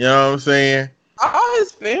 You know what I'm saying? All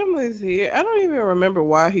his family's here. I don't even remember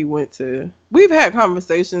why he went to. We've had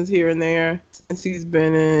conversations here and there since he's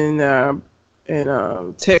been in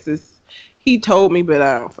Texas. He told me, but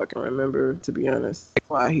I don't fucking remember, to be honest,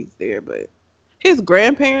 why he's there. But his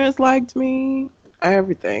grandparents liked me,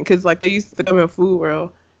 everything, because like they used to come in Food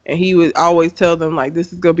World, and he would always tell them like,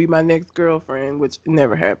 "This is gonna be my next girlfriend," which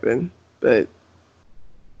never happened. But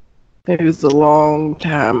it was a long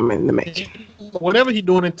time in the making. Whatever he's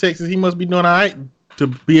doing in Texas, he must be doing all right to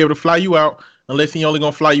be able to fly you out, unless he only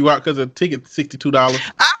gonna fly you out because the ticket's $62.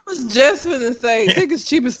 I was just gonna say, tickets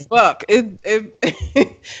cheap as fuck. This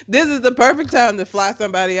is the perfect time to fly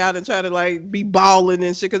somebody out and try to like be balling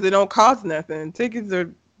and shit, because it don't cost nothing. Tickets are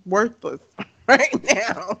worthless right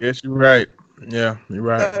now. Yes, you're right. Yeah, you're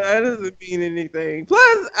right. That doesn't mean anything.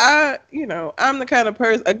 Plus, I'm the kind of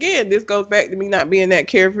person. Again, this goes back to me not being that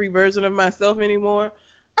carefree version of myself anymore.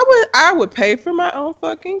 I would pay for my own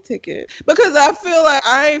fucking ticket, because I feel like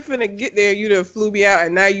I ain't finna get there. You done flew me out,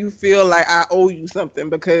 and now you feel like I owe you something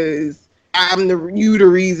because I'm the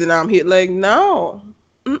reason I'm here. Like, no,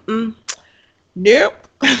 nope.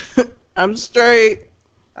 I'm straight.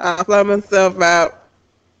 I'll fly myself out,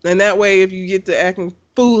 and that way, if you get to acting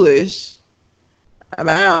foolish, I'm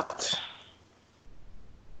out.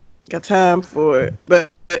 Got time for it, but.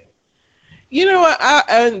 You know what?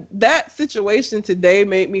 And that situation today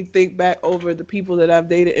made me think back over the people that I've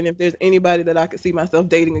dated, and if there's anybody that I could see myself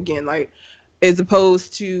dating again, like, as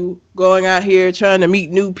opposed to going out here trying to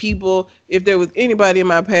meet new people. If there was anybody in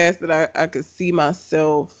my past that I could see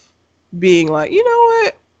myself being like, you know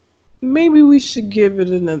what? Maybe we should give it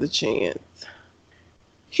another chance.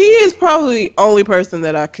 He is probably the only person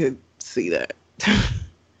that I could see that.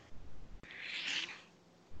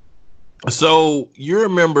 So you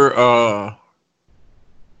remember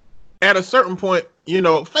at a certain point,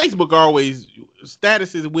 Facebook always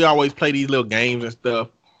statuses, we always play these little games and stuff.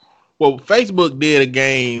 Well, Facebook did a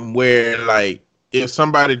game where like if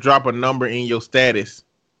somebody drop a number in your status,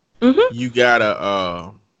 you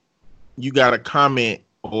gotta comment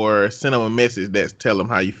or send them a message that's tell them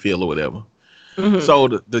how you feel or whatever. So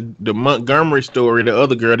the Montgomery story, the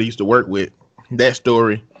other girl that used to work with, that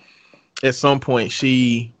story, at some point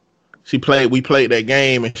we played that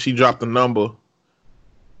game and she dropped the number,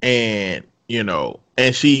 and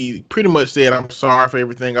and she pretty much said, "I'm sorry for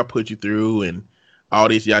everything I put you through," and all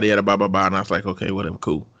this yada yada blah blah blah. And I was like, okay, whatever,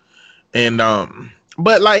 cool. And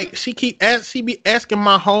but like she be asking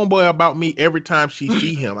my homeboy about me every time she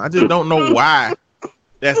see him. I just don't know why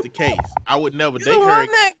that's the case. I would never date her. The one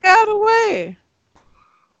that got away.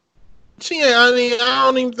 I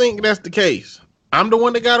don't even think that's the case. I'm the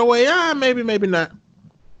one that got away. Maybe not.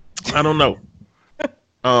 I don't know.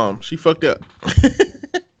 She fucked up.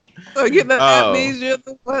 So that means you're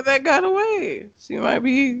the one that got away. She might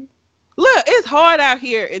be. Look, it's hard out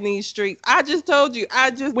here in these streets. I just told you.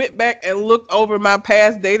 I just went back and looked over my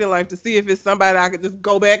past dating life to see if it's somebody I could just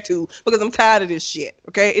go back to because I'm tired of this shit.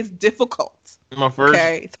 Okay, it's difficult.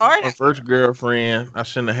 It's hard. My first girlfriend, I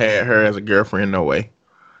shouldn't have had her as a girlfriend. No way.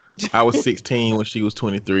 I was 16 when she was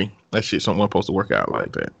 23. That shit wasn't supposed to work out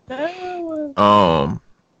like that.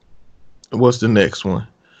 What's the next one?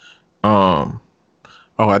 I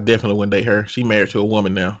definitely wouldn't date her. She married to a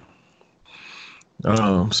woman now.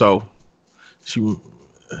 So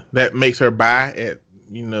that makes her bi at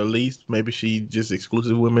least. Maybe she just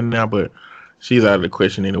exclusive women now, but she's out of the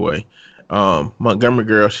question anyway. Montgomery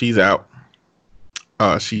girl, she's out.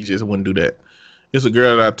 She just wouldn't do that. It's a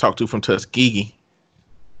girl that I talked to from Tuskegee.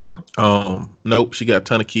 Nope, she got a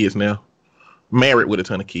ton of kids now. Married with a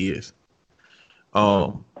ton of kids.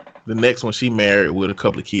 The next one, she married with a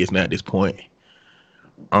couple of kids now at this point.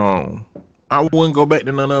 I wouldn't go back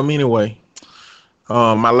to none of them anyway.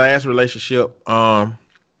 My last relationship,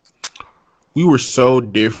 we were so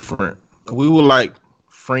different. We were like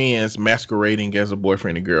friends masquerading as a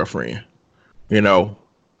boyfriend and girlfriend. That's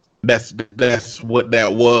what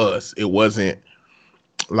that was. It wasn't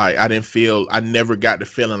like I never got the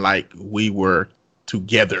feeling like we were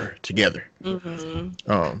together.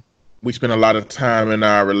 We spent a lot of time in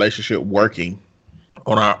our relationship working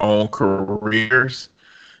on our own careers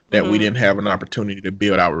that we didn't have an opportunity to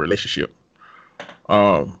build our relationship.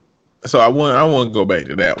 So I want to go back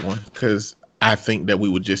to that one because I think that we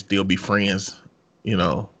would just still be friends,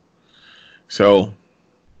 So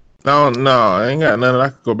no, I ain't got nothing I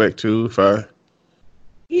could go back to if I.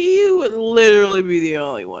 You would literally be the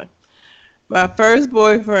only one. My first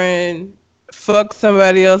boyfriend fucked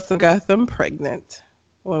somebody else and got them pregnant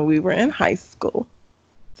when we were in high school.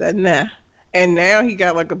 Said nah. And now he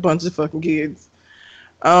got like a bunch of fucking kids.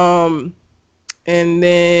 And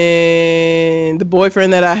then the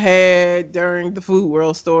boyfriend that I had during the Food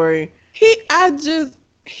World story, he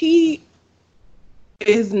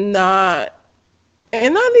is not,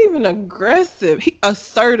 and not even aggressive. He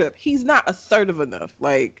assertive. He's not assertive enough.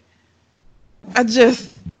 Like,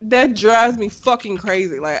 that drives me fucking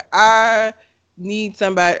crazy. Like, I need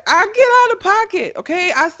somebody. I get out of pocket,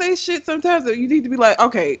 okay? I say shit sometimes that you need to be like,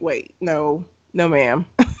 okay, wait, no, ma'am.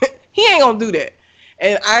 He ain't gonna do that.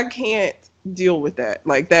 And I can't deal with that.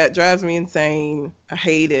 Like, that drives me insane. I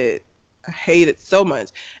hate it so much.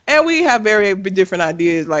 And we have very different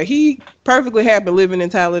ideas. Like, he perfectly happy living in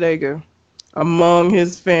Talladega among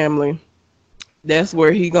his family. That's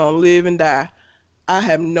where he gonna live and die. I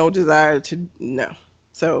have no desire to no.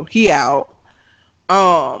 So he out.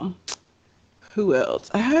 Who else?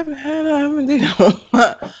 I haven't dated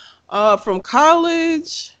from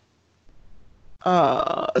college.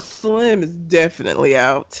 Slim is definitely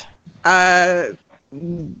out. I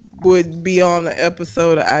would be on the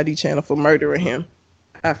episode of ID Channel for murdering him.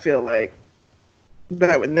 I feel like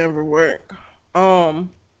that would never work. Who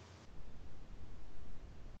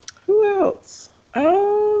else?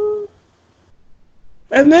 And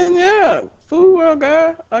then Food World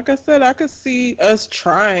guy. Like I said, I could see us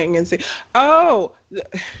trying and see. Oh,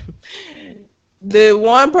 the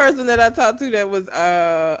one person that I talked to that was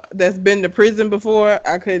that's been to prison before.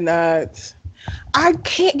 I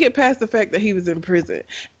can't get past the fact that he was in prison.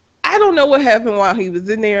 I don't know what happened while he was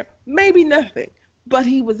in there. Maybe nothing, but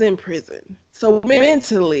he was in prison. So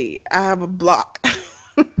mentally, I have a block. I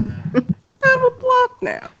have a block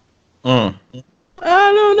now.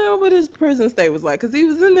 I don't know what his prison stay was like because he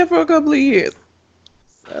was in there for a couple of years.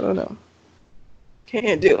 I don't know.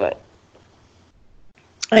 Can't do it.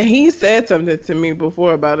 And he said something to me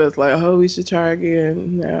before about us, like, oh, we should try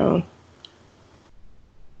again.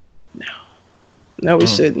 No, we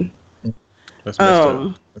shouldn't. That's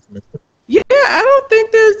messed up. Yeah, I don't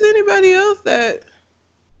think there's anybody else that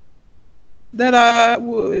I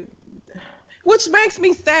would, which makes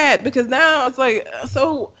me sad because now it's like,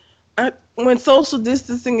 when social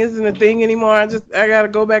distancing isn't a thing anymore, I gotta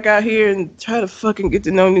go back out here and try to fucking get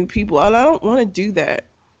to know new people. I don't want to do that.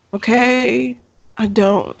 Okay, I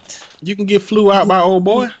don't. You can get flew out by old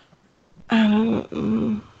boy.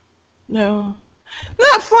 No,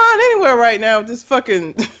 not flying anywhere right now. Just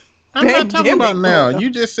fucking. I'm not talking about now. You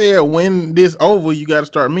just said when this over, you got to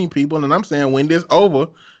start meeting people, and I'm saying when this over,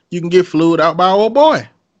 you can get flued out by old boy.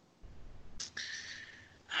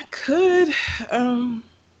 I could.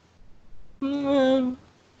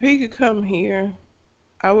 He could come here.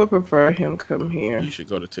 I would prefer him come here. You should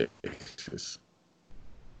go to Texas.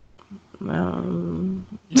 You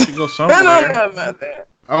should go somewhere. I don't know about that.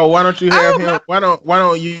 Oh, why don't you have him? Why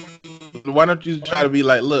don't you try to be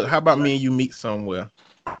like, look, how about me and you meet somewhere?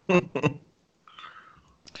 Like,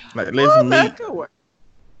 let's meet.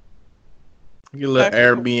 Get a little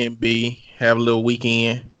Airbnb, have a little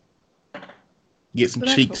weekend, get some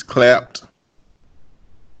cheeks clapped.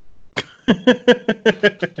 You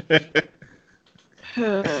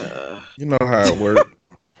know how it works.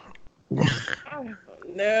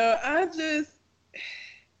 No,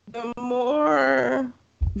 the more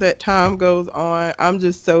that time goes on, I'm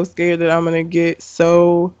just so scared that I'm gonna get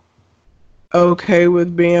so okay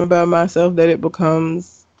with being by myself that it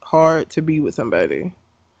becomes hard to be with somebody.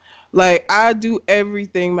 Like, I do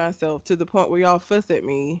everything myself to the point where y'all fuss at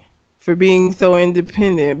me for being so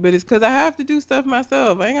independent, but it's because I have to do stuff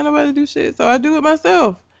myself. I ain't got nobody to do shit, so I do it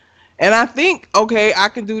myself. And I think, okay, I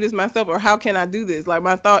can do this myself, or how can I do this? Like,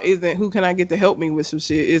 my thought isn't who can I get to help me with some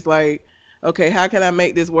shit. It's like, okay, how can I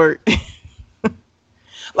make this work?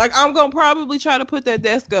 Like, I'm going to probably try to put that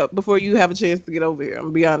desk up before you have a chance to get over here. I'm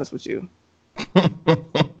going to be honest with you.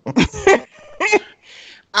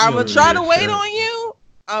 I'm going to try to wait on you.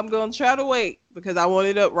 I'm going to try to wait because I want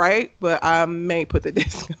it up right, but I may put the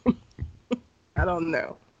desk up. I don't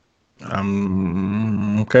know.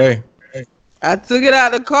 Okay. I took it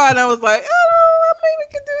out of the car and I was like, oh, maybe we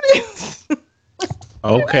can do this.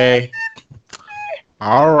 Okay.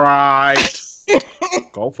 All right.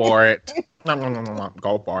 Go for it.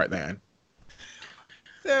 Go for it then.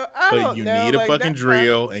 So I don't you know. Need a fucking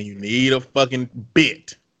drill and you need a fucking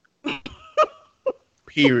bit.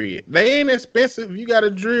 Period. They ain't expensive. If you got a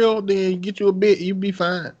drill, then get you a bit, you be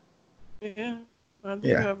fine. Yeah, I do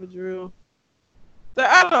have a drill. So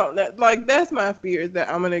I don't like. That's my fear, is that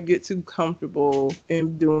I'm gonna get too comfortable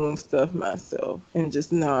in doing stuff myself and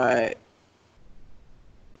just not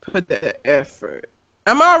put that effort.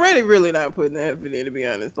 I'm already really not putting the effort in, to be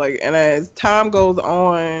honest. Like, and as time goes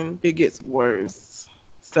on, it gets worse.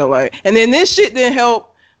 So like, and then this shit didn't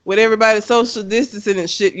help with everybody social distancing and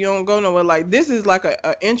shit. You don't go nowhere. Like, this is like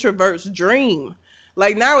a introvert's dream.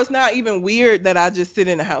 Like, now it's not even weird that I just sit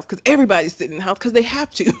in the house because everybody's sitting in the house because they have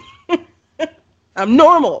to. I'm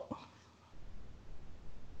normal.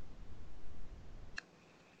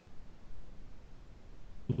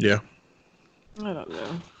 Yeah. I don't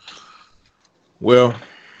know. Well,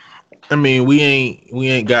 I mean, we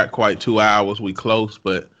ain't got quite 2 hours. We close,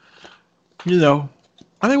 but you know,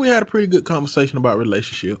 I think we had a pretty good conversation about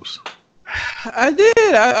relationships. I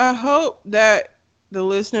did. I hope that the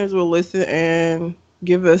listeners will listen and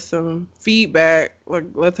give us some feedback. Like,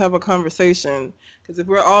 let's have a conversation. Because if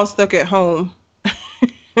we're all stuck at home,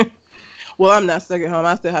 well, I'm not stuck at home.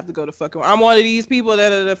 I still have to go to fucking work. I'm one of these people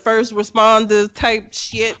that are the first responders type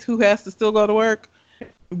shit who has to still go to work,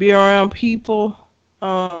 be around people.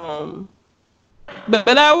 But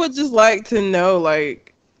I would just like to know,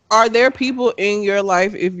 like, are there people in your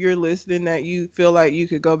life, if you're listening, that you feel like you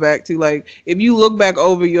could go back to? Like, if you look back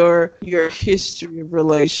over your history of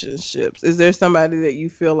relationships, is there somebody that you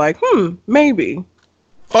feel like, maybe?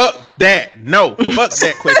 Fuck that. No. Fuck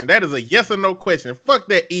that question. That is a yes or no question. Fuck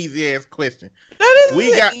that easy ass question.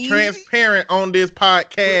 We got transparent on this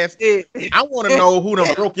podcast. I want to know who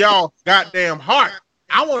done broke y'all goddamn heart.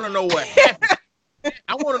 I want to know what happened.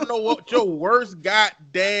 I want to know what your worst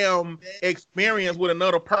goddamn experience with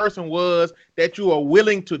another person was that you are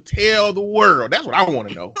willing to tell the world. That's what I want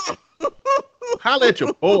to know. Holla at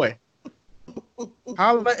your boy.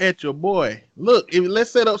 Holla at your boy. Look, let's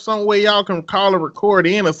set up some way y'all can call and record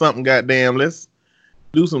in or something. Goddamn, let's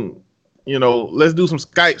do some, let's do some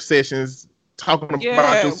Skype sessions talking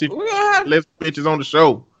about this shit. Let's bitches on the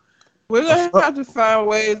show. We're gonna have to find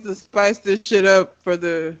ways to spice this shit up for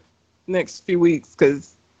the next few weeks,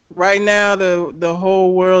 because right now the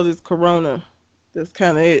whole world is Corona. That's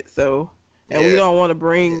kind of it. So, and we don't want to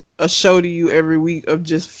bring a show to you every week of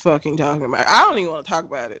just fucking talking about it. I don't even want to talk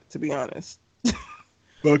about it, to be honest.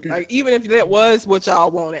 Like, even if that was what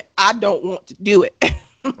y'all wanted, I don't want to do it.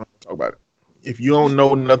 Talk about it. If you don't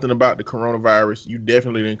know nothing about the coronavirus, you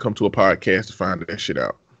definitely didn't come to a podcast to find that shit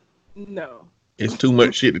out. No. It's too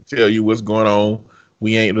much shit to tell you what's going on.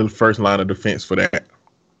 We ain't the first line of defense for that.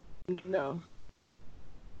 No.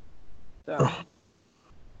 So,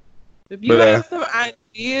 if you have some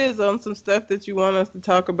ideas on some stuff that you want us to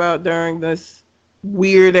talk about during this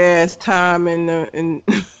weird ass time in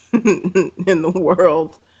the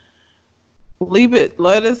world, leave it.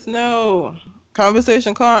 Let us know.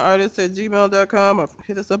 ConversationConArtists@gmail.com, or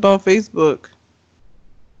hit us up on Facebook.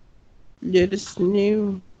 Let us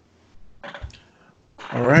know.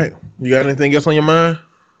 All right. You got anything else on your mind?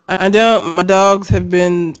 I don't. My dogs have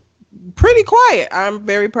been pretty quiet. I'm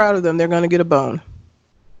very proud of them. They're going to get a bone.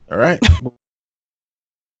 All right.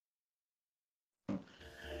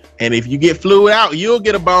 And if you get flew out, you'll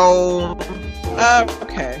get a bone.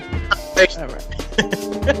 Okay. All right.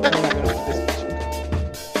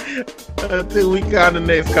 Until we got the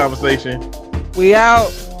next conversation. We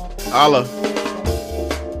out. Holla.